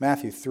happens.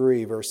 Matthew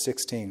 3, verse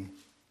 16.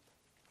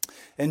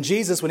 "And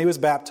Jesus, when he was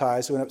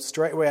baptized, went up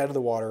straightway out of the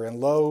water, and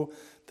lo,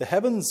 the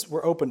heavens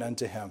were opened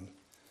unto him.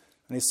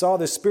 And he saw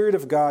the Spirit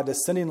of God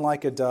descending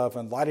like a dove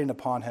and lighting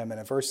upon him." And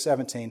in verse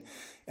 17,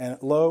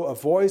 "And lo, a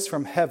voice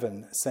from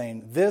heaven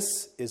saying,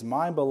 This is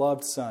my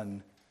beloved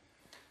Son,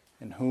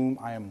 in whom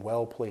I am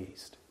well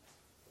pleased."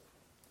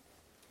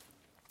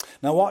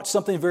 Now watch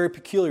something very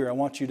peculiar I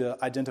want you to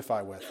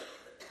identify with.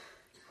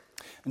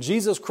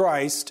 Jesus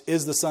Christ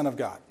is the Son of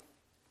God.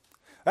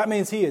 That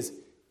means he is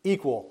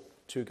equal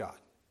to God.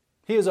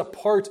 He is a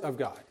part of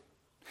God.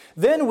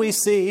 Then we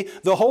see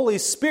the Holy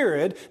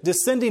Spirit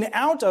descending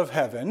out of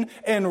heaven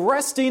and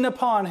resting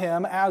upon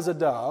him as a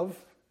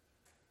dove.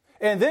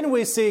 And then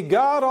we see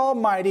God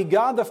Almighty,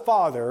 God the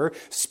Father,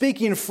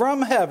 speaking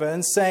from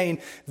heaven,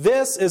 saying,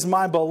 "This is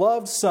my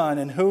beloved Son,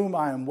 in whom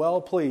I am well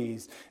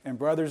pleased." And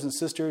brothers and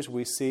sisters,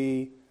 we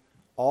see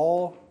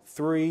all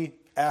three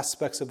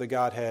aspects of the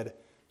Godhead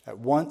at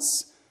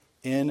once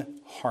in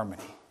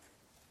harmony.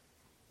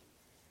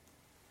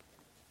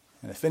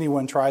 And if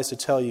anyone tries to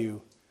tell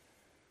you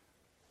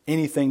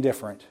anything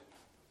different,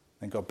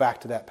 then go back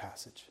to that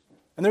passage.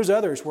 And there's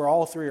others where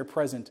all three are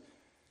present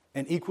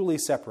and equally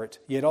separate,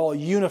 yet all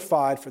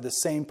unified for the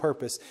same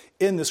purpose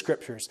in the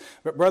Scriptures.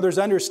 But brothers,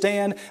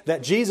 understand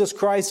that Jesus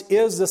Christ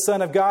is the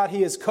Son of God.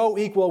 He is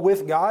co-equal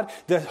with God.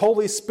 The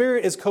Holy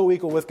Spirit is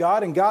co-equal with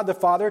God and God the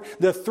Father.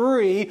 The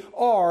three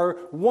are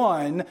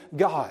one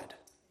God,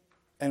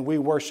 and we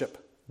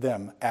worship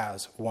them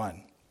as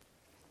one.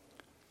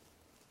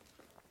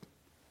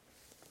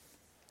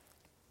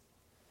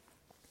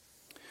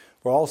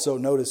 We'll also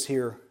notice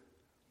here,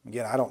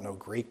 again, I don't know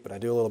Greek, but I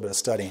do a little bit of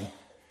studying.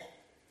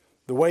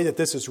 The way that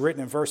this is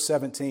written in verse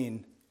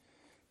 17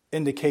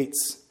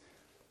 indicates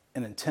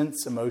an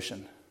intense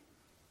emotion.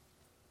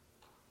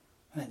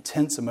 An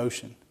intense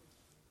emotion.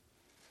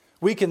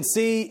 We can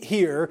see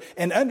here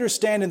and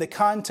understand in the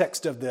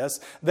context of this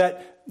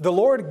that the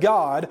Lord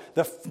God,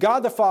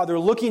 God the Father,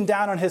 looking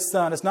down on His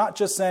Son, is not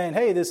just saying,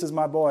 hey, this is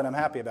my boy and I'm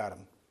happy about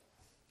him.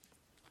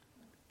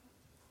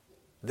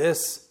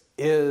 This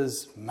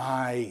is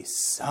my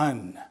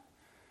Son,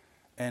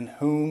 in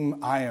whom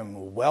I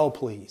am well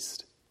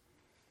pleased.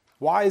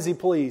 Why is He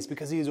pleased?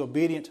 Because He is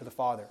obedient to the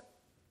Father.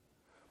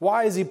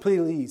 Why is He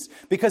pleased?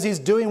 Because He's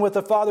doing what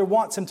the Father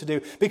wants Him to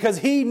do. Because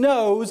He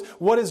knows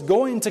what is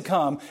going to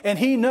come. And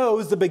He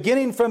knows the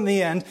beginning from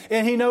the end.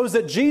 And He knows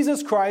that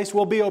Jesus Christ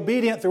will be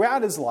obedient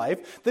throughout His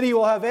life. That He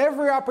will have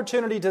every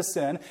opportunity to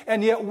sin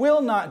and yet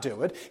will not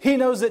do it. He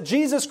knows that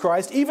Jesus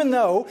Christ, even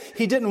though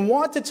He didn't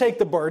want to take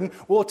the burden,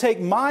 will take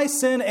my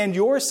sin and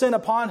your sin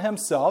upon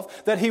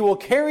Himself. That He will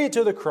carry it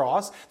to the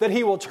cross. That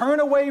He will turn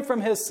away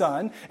from His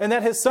Son. And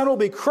that His Son will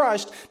be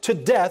crushed to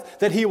death.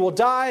 That He will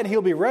die and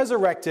He'll be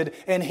resurrected.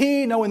 And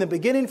He, knowing the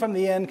beginning from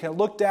the end, can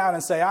look down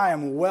and say, I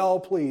am well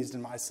pleased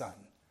in my Son.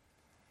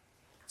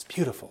 It's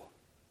beautiful.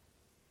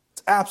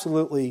 It's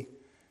absolutely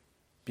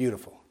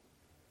beautiful.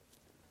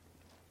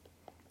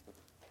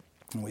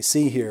 And we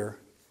see here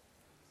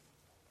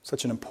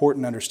such an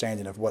important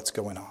understanding of what's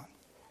going on.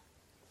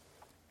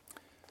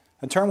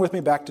 And turn with me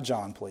back to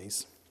John,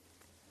 please.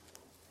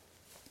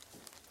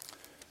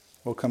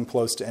 We'll come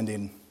close to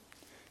ending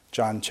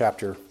John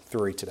chapter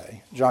 3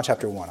 today. John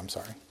chapter 1, I'm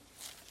sorry.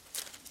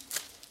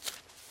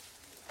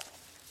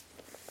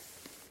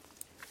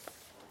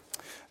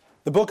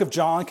 The book of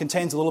John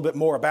contains a little bit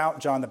more about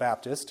John the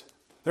Baptist.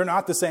 They're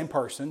not the same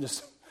person,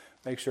 just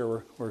make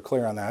sure we're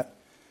clear on that.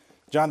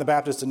 John the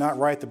Baptist did not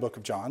write the book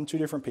of John, two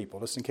different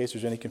people, just in case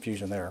there's any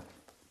confusion there.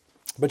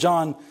 But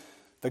John,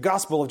 the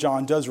Gospel of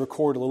John, does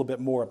record a little bit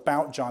more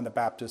about John the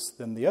Baptist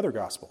than the other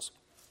Gospels.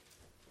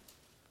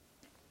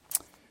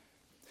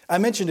 I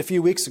mentioned a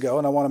few weeks ago,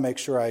 and I want to make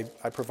sure I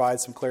provide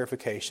some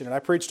clarification, and I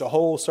preached a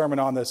whole sermon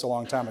on this a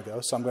long time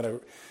ago, so I'm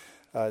going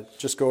to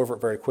just go over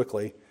it very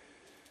quickly.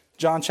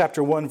 John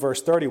chapter 1,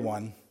 verse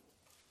 31.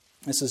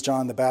 This is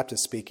John the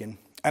Baptist speaking.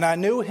 And I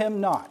knew him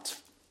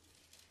not,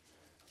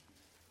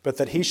 but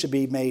that he should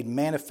be made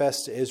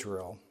manifest to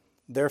Israel.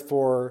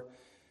 Therefore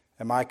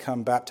am I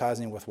come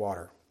baptizing with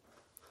water.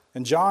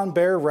 And John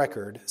bare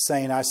record,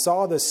 saying, I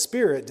saw the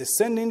Spirit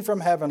descending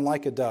from heaven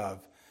like a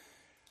dove,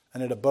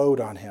 and it abode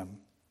on him.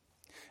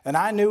 And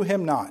I knew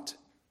him not,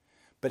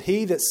 but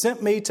he that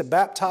sent me to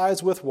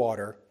baptize with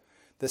water,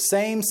 the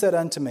same said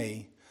unto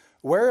me,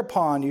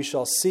 Whereupon you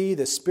shall see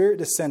the Spirit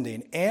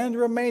descending and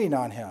remaining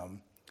on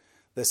him,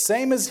 the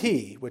same as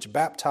he which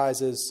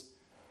baptizes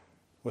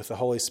with the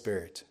Holy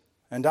Spirit.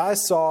 And I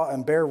saw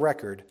and bear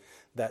record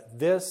that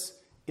this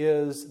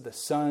is the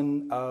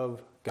Son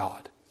of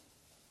God.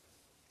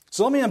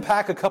 So let me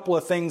unpack a couple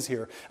of things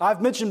here.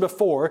 I've mentioned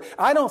before,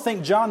 I don't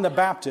think John the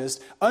Baptist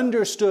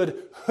understood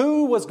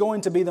who was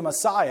going to be the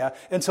Messiah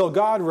until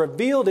God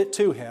revealed it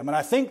to him. And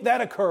I think that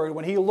occurred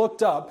when he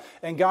looked up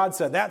and God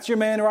said, that's your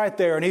man right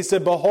there. And he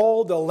said,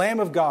 behold, the Lamb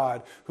of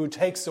God who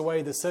takes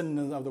away the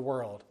sin of the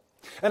world.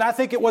 And I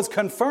think it was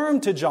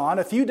confirmed to John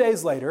a few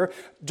days later,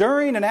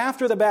 during and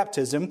after the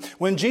baptism,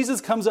 when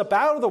Jesus comes up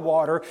out of the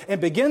water and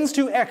begins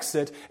to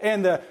exit,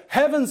 and the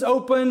heavens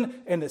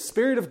open and the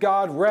Spirit of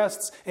God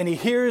rests, and he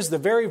hears the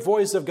very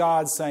voice of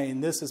God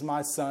saying, this is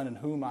my Son in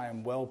whom I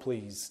am well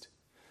pleased.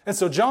 And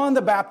so John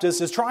the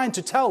Baptist is trying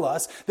to tell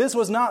us this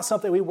was not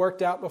something we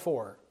worked out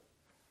before.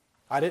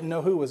 I didn't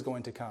know who was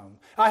going to come.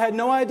 I had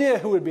no idea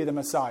who would be the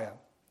Messiah.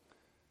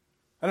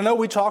 And I know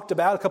we talked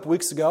about a couple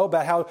weeks ago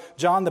about how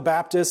John the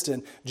Baptist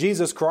and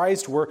Jesus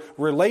Christ were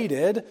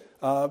related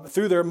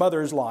through their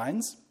mother's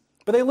lines.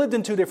 But they lived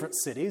in two different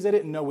cities. They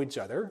didn't know each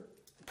other.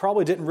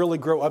 Probably didn't really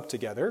grow up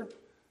together.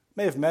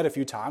 May have met a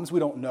few times. We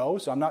don't know,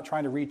 so I'm not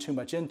trying to read too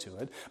much into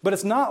it. But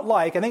it's not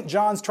like, I think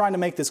John's trying to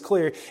make this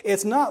clear,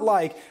 it's not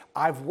like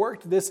I've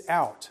worked this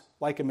out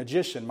like a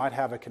magician might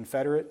have a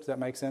confederate. Does that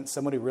make sense?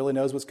 Somebody who really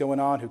knows what's going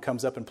on, who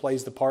comes up and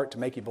plays the part to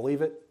make you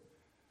believe it.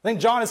 I think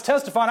John is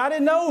testifying, I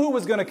didn't know who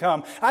was going to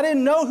come. I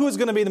didn't know who was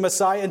going to be the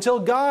Messiah until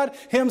God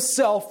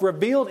himself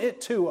revealed it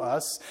to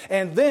us.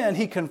 And then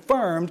he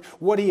confirmed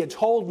what he had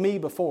told me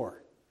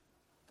before.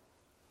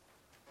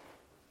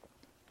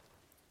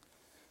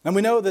 And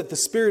we know that the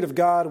Spirit of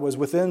God was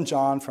within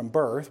John from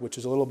birth, which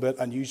is a little bit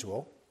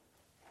unusual.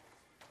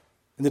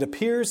 And it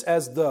appears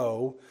as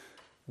though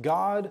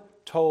God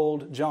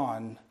told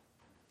John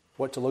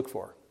what to look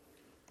for.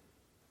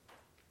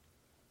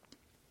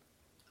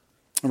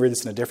 I'll read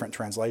this in a different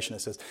translation. It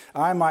says,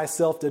 I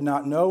myself did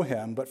not know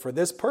him, but for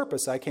this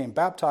purpose I came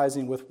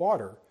baptizing with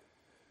water,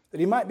 that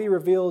he might be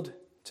revealed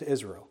to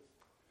Israel.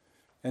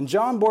 And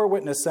John bore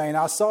witness, saying,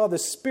 I saw the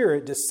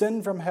Spirit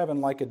descend from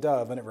heaven like a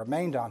dove, and it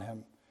remained on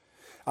him.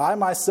 I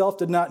myself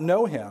did not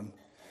know him,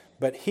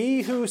 but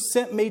he who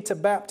sent me to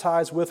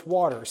baptize with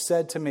water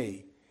said to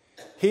me,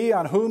 He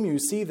on whom you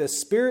see the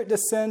Spirit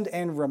descend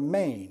and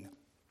remain,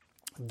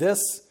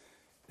 this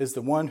is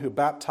the one who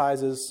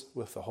baptizes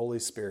with the Holy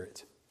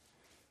Spirit.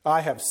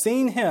 I have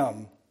seen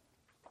him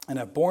and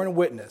have borne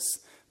witness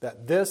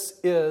that this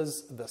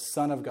is the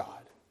Son of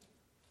God.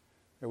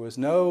 There was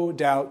no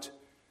doubt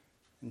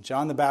in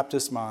John the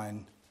Baptist's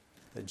mind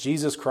that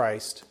Jesus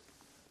Christ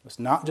was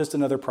not just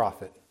another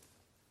prophet,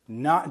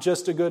 not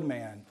just a good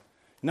man,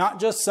 not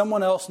just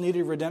someone else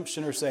needed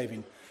redemption or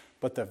saving,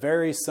 but the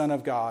very Son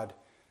of God.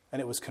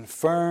 And it was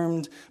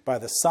confirmed by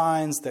the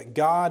signs that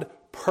God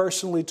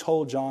personally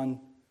told John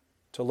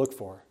to look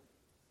for.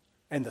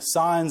 And the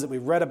signs that we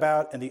read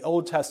about in the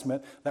Old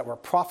Testament that were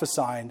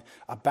prophesying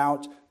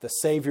about the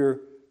Savior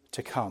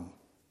to come.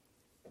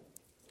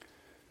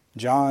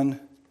 John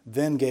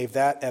then gave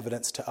that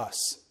evidence to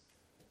us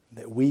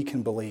that we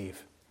can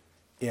believe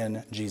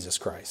in Jesus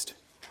Christ.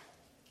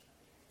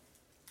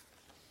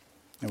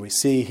 And we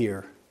see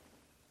here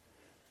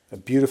a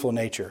beautiful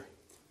nature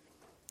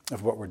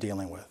of what we're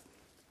dealing with.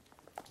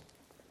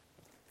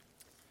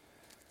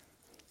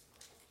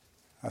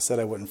 I said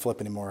I wouldn't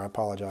flip anymore. I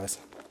apologize.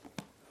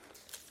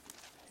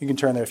 You can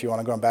turn there if you want.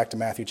 I'm going back to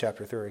Matthew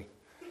chapter 3. I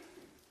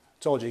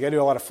told you got to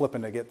do a lot of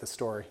flipping to get the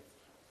story.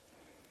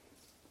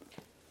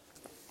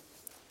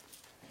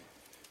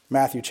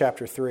 Matthew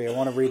chapter 3. I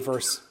want to read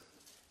verse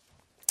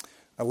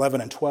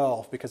 11 and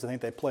 12 because I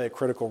think they play a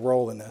critical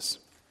role in this.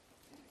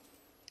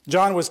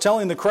 John was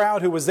telling the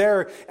crowd who was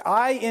there,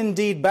 I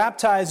indeed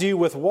baptize you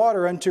with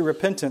water unto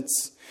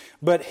repentance,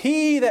 but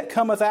he that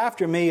cometh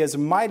after me is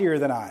mightier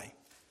than I,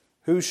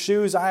 whose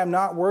shoes I am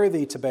not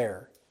worthy to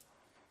bear.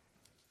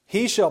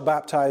 He shall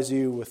baptize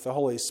you with the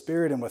Holy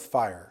Spirit and with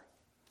fire.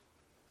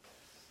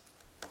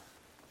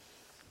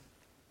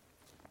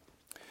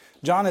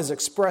 John is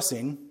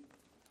expressing,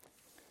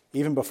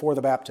 even before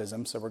the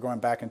baptism, so we're going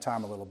back in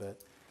time a little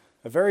bit,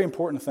 a very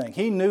important thing.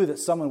 He knew that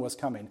someone was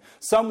coming.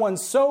 Someone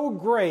so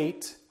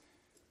great,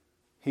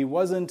 he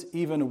wasn't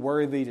even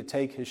worthy to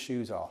take his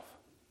shoes off,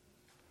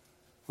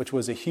 which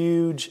was a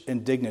huge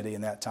indignity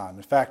in that time.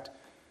 In fact,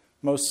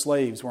 most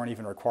slaves weren't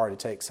even required to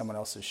take someone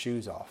else's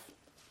shoes off.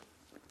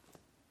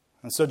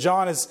 And so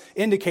John is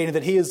indicating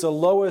that he is the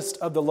lowest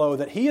of the low,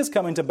 that he is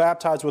coming to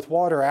baptize with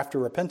water after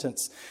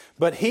repentance.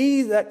 But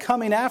he that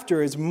coming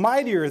after is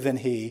mightier than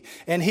he,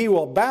 and he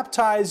will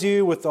baptize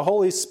you with the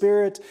Holy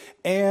Spirit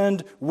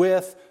and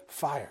with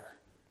fire.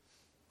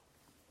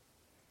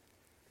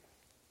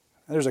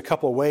 There's a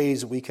couple of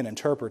ways we can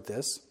interpret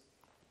this.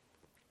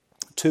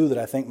 Two that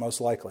I think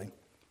most likely.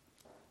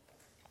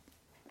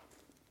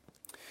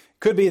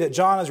 Could be that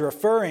John is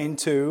referring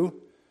to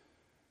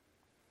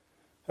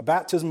a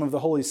baptism of the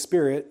Holy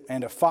Spirit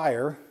and a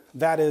fire.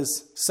 That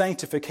is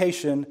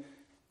sanctification.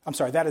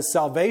 That is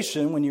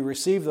salvation when you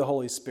receive the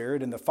Holy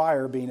Spirit, and the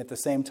fire being at the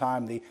same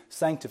time the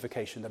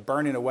sanctification, the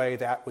burning away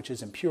that which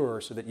is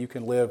impure so that you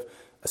can live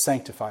a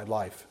sanctified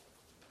life.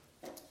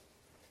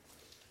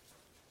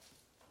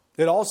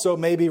 It also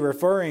may be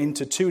referring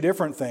to two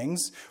different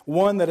things.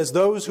 One, that is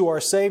those who are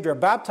saved are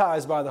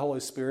baptized by the Holy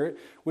Spirit.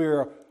 We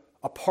are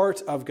a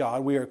part of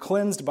God. We are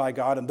cleansed by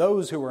God. And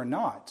those who are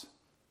not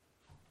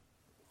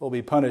will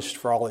be punished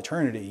for all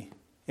eternity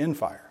in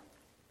fire.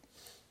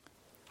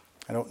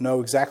 I don't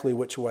know exactly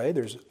which way.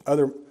 There's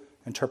other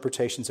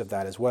interpretations of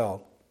that as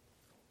well.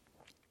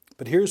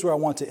 But here's where I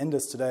want to end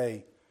us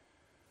today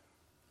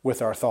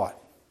with our thought.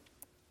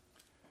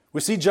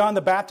 We see John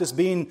the Baptist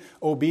being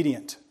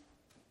obedient,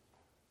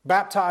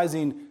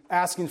 baptizing,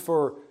 asking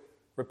for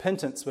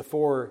repentance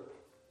before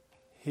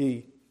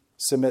he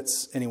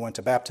submits anyone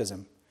to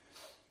baptism.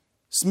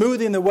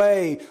 Smoothing the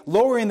way,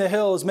 lowering the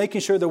hills,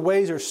 making sure the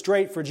ways are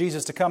straight for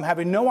Jesus to come,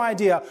 having no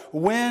idea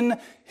when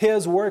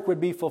his work would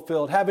be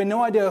fulfilled, having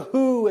no idea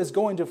who is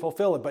going to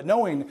fulfill it, but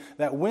knowing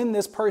that when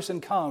this person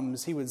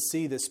comes, he would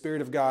see the Spirit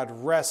of God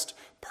rest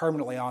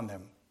permanently on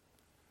them.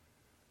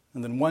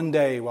 And then one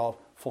day, while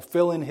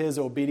fulfilling his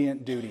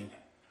obedient duty,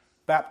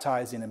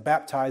 baptizing and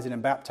baptizing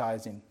and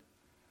baptizing,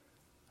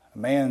 a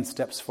man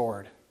steps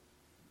forward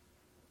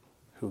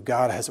who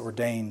God has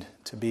ordained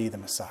to be the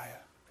Messiah,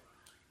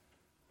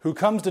 who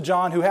comes to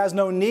John, who has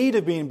no need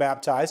of being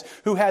baptized,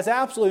 who has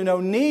absolutely no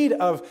need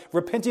of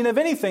repenting of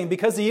anything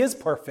because he is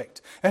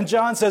perfect. And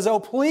John says, oh,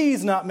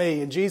 please, not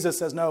me. And Jesus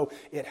says, no,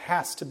 it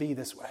has to be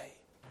this way.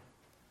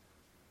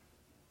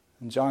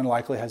 And John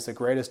likely has the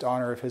greatest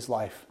honor of his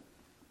life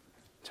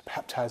to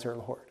baptize our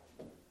Lord.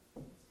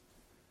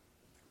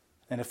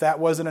 And if that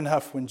wasn't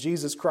enough, when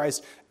Jesus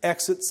Christ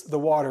exits the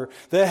water,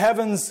 the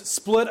heavens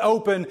split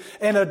open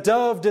and a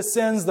dove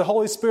descends. The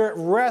Holy Spirit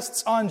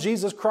rests on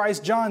Jesus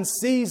Christ. John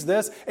sees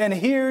this and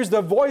hears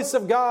the voice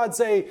of God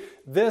say,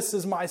 this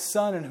is my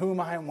Son in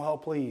whom I am well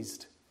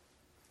pleased.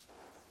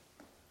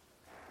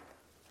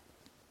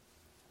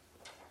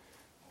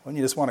 Wouldn't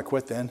you just want to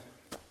quit then?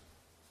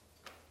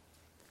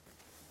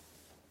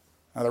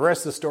 Now the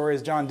rest of the story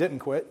is John didn't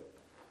quit.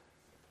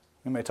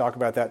 We may talk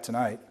about that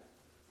tonight.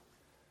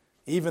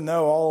 Even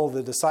though all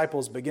the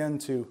disciples begin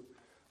to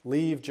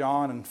leave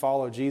John and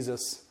follow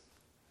Jesus,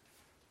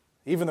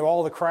 even though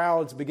all the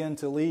crowds begin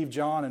to leave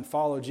John and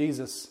follow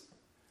Jesus,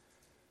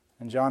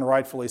 and John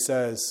rightfully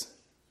says,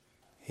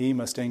 he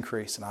must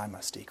increase and I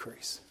must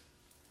decrease.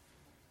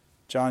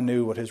 John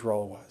knew what his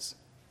role was.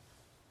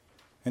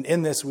 And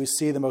in this we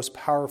see the most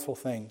powerful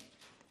thing.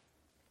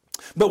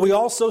 But we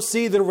also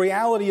see the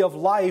reality of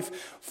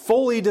life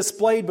fully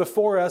displayed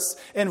before us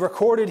and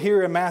recorded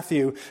here in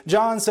Matthew.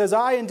 John says,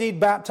 I indeed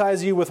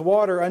baptize you with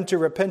water unto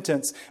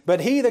repentance,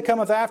 but he that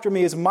cometh after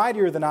me is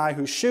mightier than I,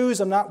 whose shoes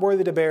I'm not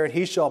worthy to bear, and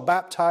he shall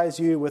baptize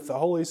you with the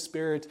Holy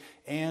Spirit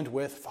and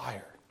with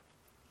fire.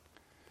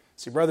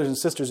 See, brothers and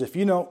sisters, if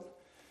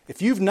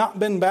you've not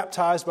been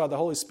baptized by the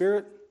Holy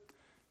Spirit,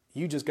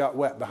 you just got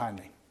wet behind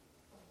me.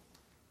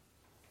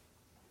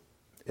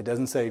 It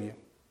doesn't save you.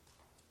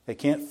 It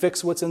can't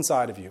fix what's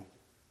inside of you.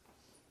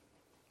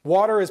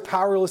 Water is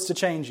powerless to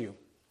change you.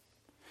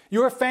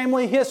 Your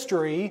family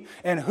history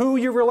and who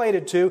you're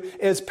related to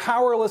is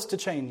powerless to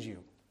change you.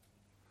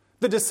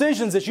 The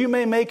decisions that you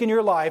may make in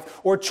your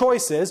life, or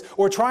choices,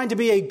 or trying to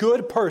be a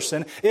good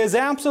person, is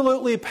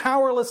absolutely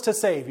powerless to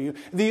save you.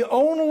 The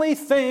only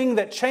thing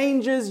that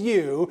changes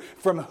you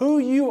from who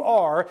you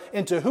are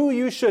into who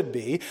you should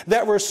be,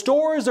 that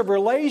restores a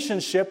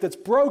relationship that's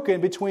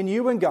broken between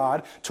you and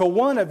God to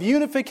one of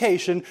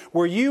unification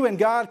where you and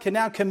God can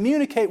now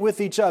communicate with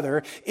each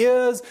other,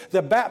 is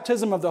the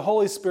baptism of the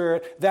Holy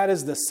Spirit. That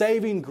is the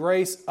saving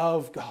grace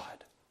of God.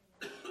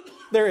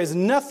 There is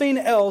nothing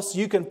else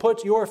you can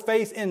put your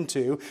faith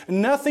into,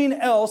 nothing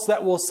else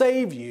that will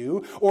save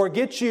you or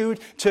get you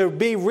to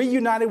be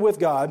reunited with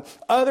God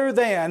other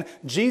than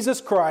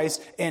Jesus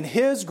Christ and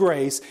His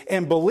grace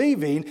and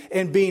believing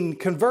and being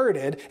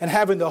converted and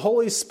having the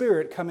Holy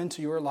Spirit come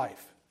into your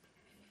life.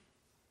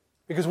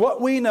 Because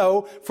what we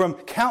know from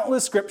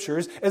countless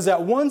scriptures is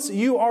that once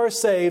you are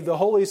saved, the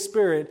Holy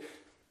Spirit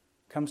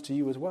comes to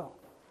you as well.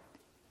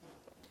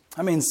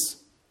 That means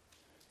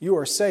you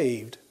are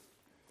saved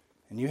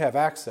and you have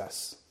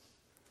access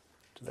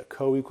to the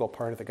co-equal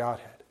part of the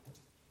Godhead,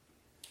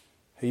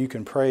 who you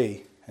can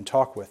pray and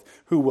talk with,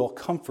 who will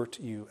comfort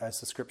you, as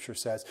the Scripture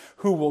says,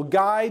 who will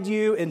guide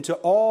you into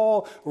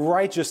all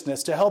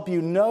righteousness to help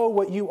you know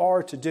what you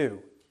are to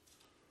do.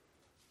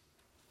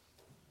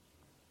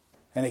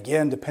 And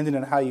again, depending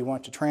on how you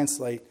want to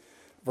translate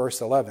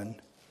verse 11,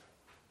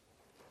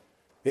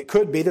 it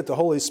could be that the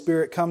Holy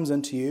Spirit comes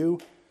into you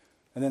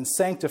and then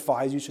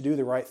sanctifies you to do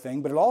the right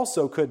thing. But it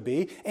also could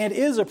be, and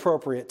is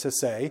appropriate to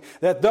say,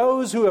 that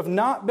those who have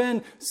not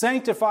been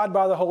sanctified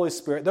by the Holy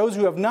Spirit, those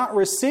who have not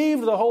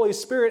received the Holy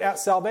Spirit at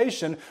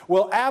salvation,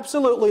 will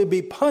absolutely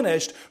be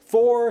punished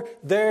for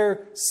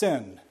their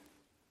sin.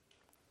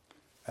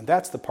 And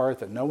that's the part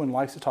that no one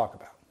likes to talk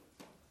about.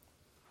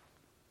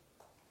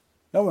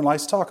 No one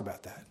likes to talk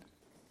about that.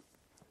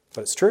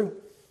 But it's true.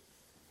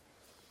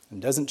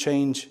 It doesn't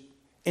change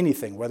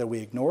anything, whether we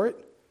ignore it,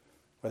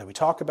 whether we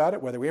talk about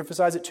it, whether we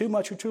emphasize it too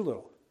much or too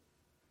little.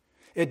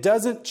 It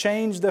doesn't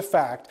change the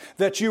fact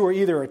that you are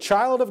either a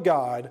child of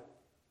God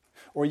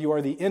or you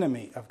are the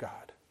enemy of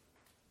God.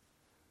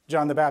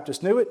 John the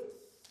Baptist knew it.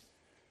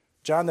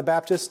 John the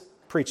Baptist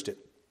preached it.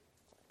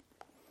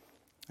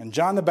 And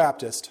John the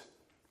Baptist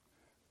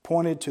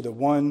pointed to the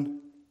one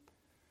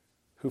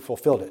who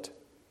fulfilled it.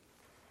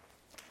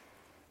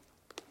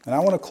 And I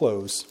want to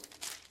close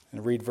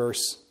and read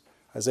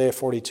Isaiah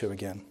 42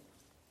 again.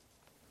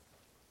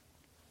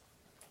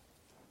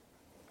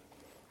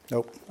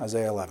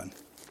 Isaiah 11.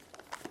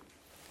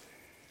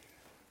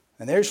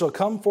 And there shall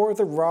come forth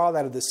a rod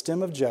out of the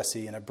stem of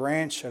Jesse, and a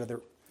branch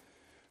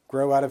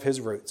grow out of his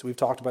roots. We've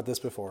talked about this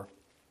before.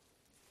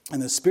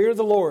 And the Spirit of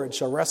the Lord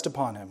shall rest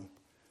upon him,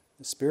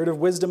 the Spirit of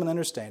wisdom and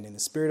understanding, the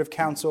Spirit of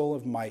counsel,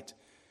 of might,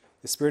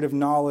 the Spirit of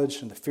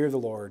knowledge and the fear of the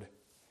Lord,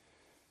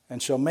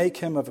 and shall make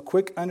him of a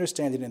quick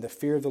understanding in the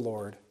fear of the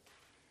Lord.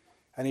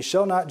 And he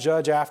shall not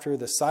judge after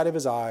the sight of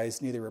his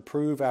eyes, neither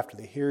reprove after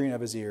the hearing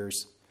of his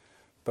ears.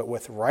 But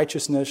with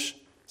righteousness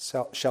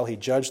shall he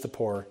judge the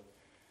poor,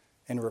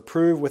 and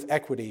reprove with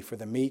equity for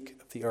the meek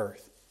of the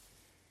earth.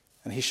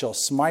 And he shall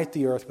smite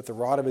the earth with the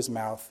rod of his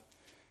mouth,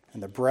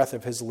 and the breath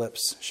of his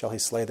lips shall he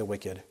slay the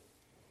wicked.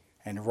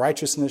 And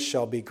righteousness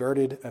shall be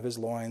girded of his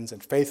loins,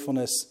 and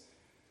faithfulness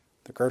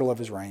the girdle of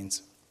his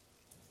reins.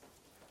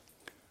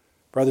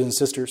 Brothers and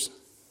sisters,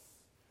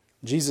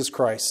 Jesus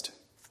Christ,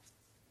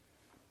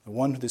 the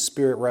one who the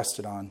Spirit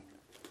rested on,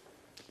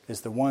 is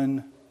the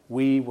one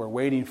we were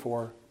waiting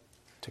for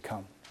to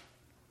come.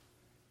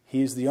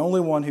 He is the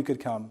only one who could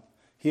come.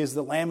 He is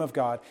the Lamb of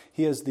God.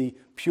 He is the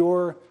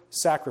pure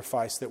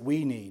sacrifice that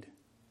we need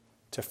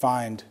to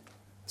find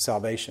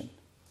salvation.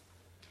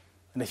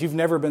 And if you've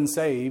never been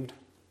saved,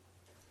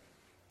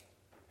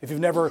 if you've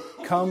never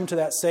come to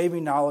that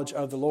saving knowledge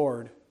of the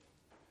Lord,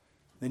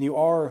 then you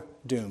are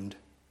doomed.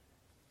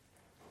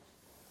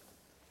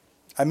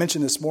 I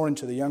mentioned this morning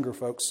to the younger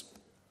folks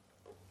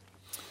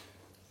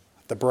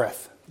the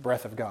breath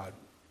of God.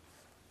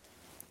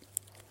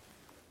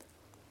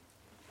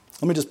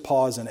 Let me just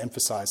pause and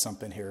emphasize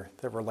something here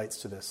that relates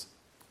to this.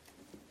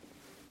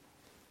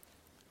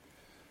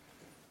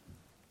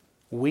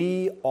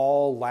 We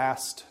all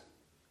last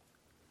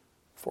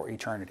for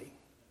eternity.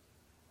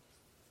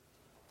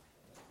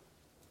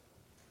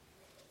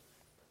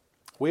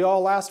 We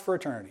all last for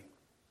eternity.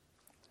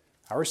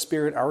 Our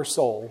spirit, our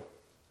soul,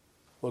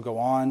 will go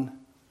on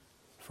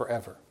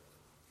forever.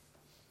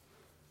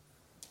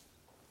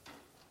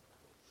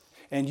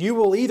 And you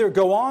will either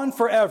go on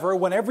forever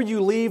whenever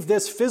you leave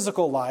this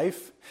physical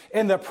life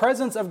in the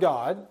presence of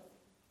God,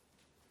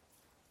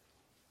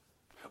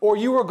 or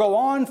you will go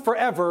on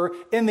forever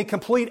in the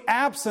complete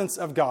absence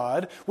of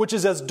God, which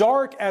is as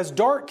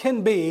dark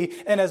can be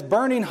and as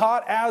burning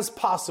hot as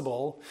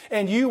possible,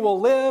 and you will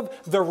live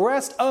the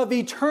rest of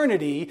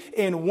eternity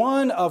in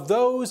one of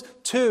those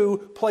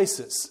two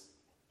places.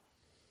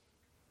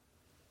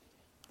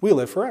 We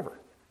live forever.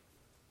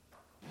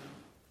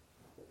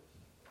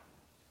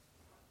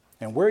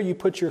 And where you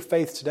put your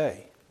faith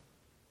today,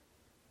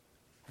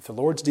 if the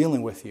Lord's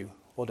dealing with you,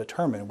 will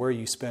determine where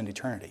you spend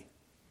eternity.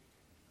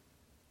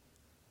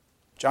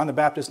 John the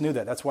Baptist knew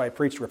that. That's why he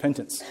preached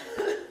repentance.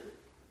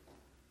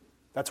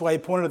 That's why he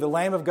pointed to the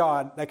Lamb of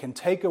God that can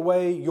take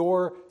away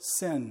your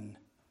sin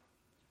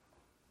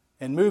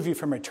and move you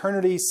from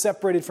eternity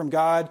separated from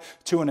God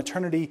to an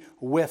eternity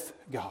with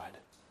God.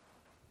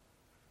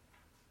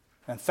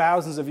 And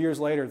thousands of years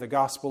later, the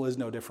gospel is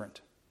no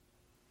different.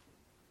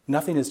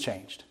 Nothing has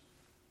changed.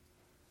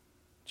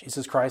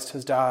 Jesus Christ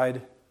has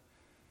died,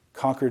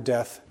 conquered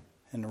death,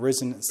 and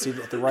risen and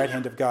seated at the right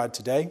hand of God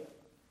today,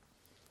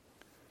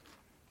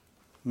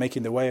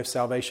 making the way of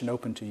salvation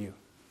open to you.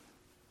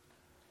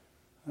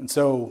 And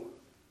so,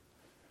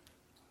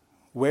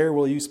 where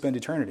will you spend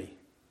eternity?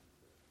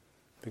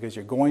 Because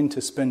you're going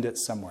to spend it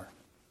somewhere.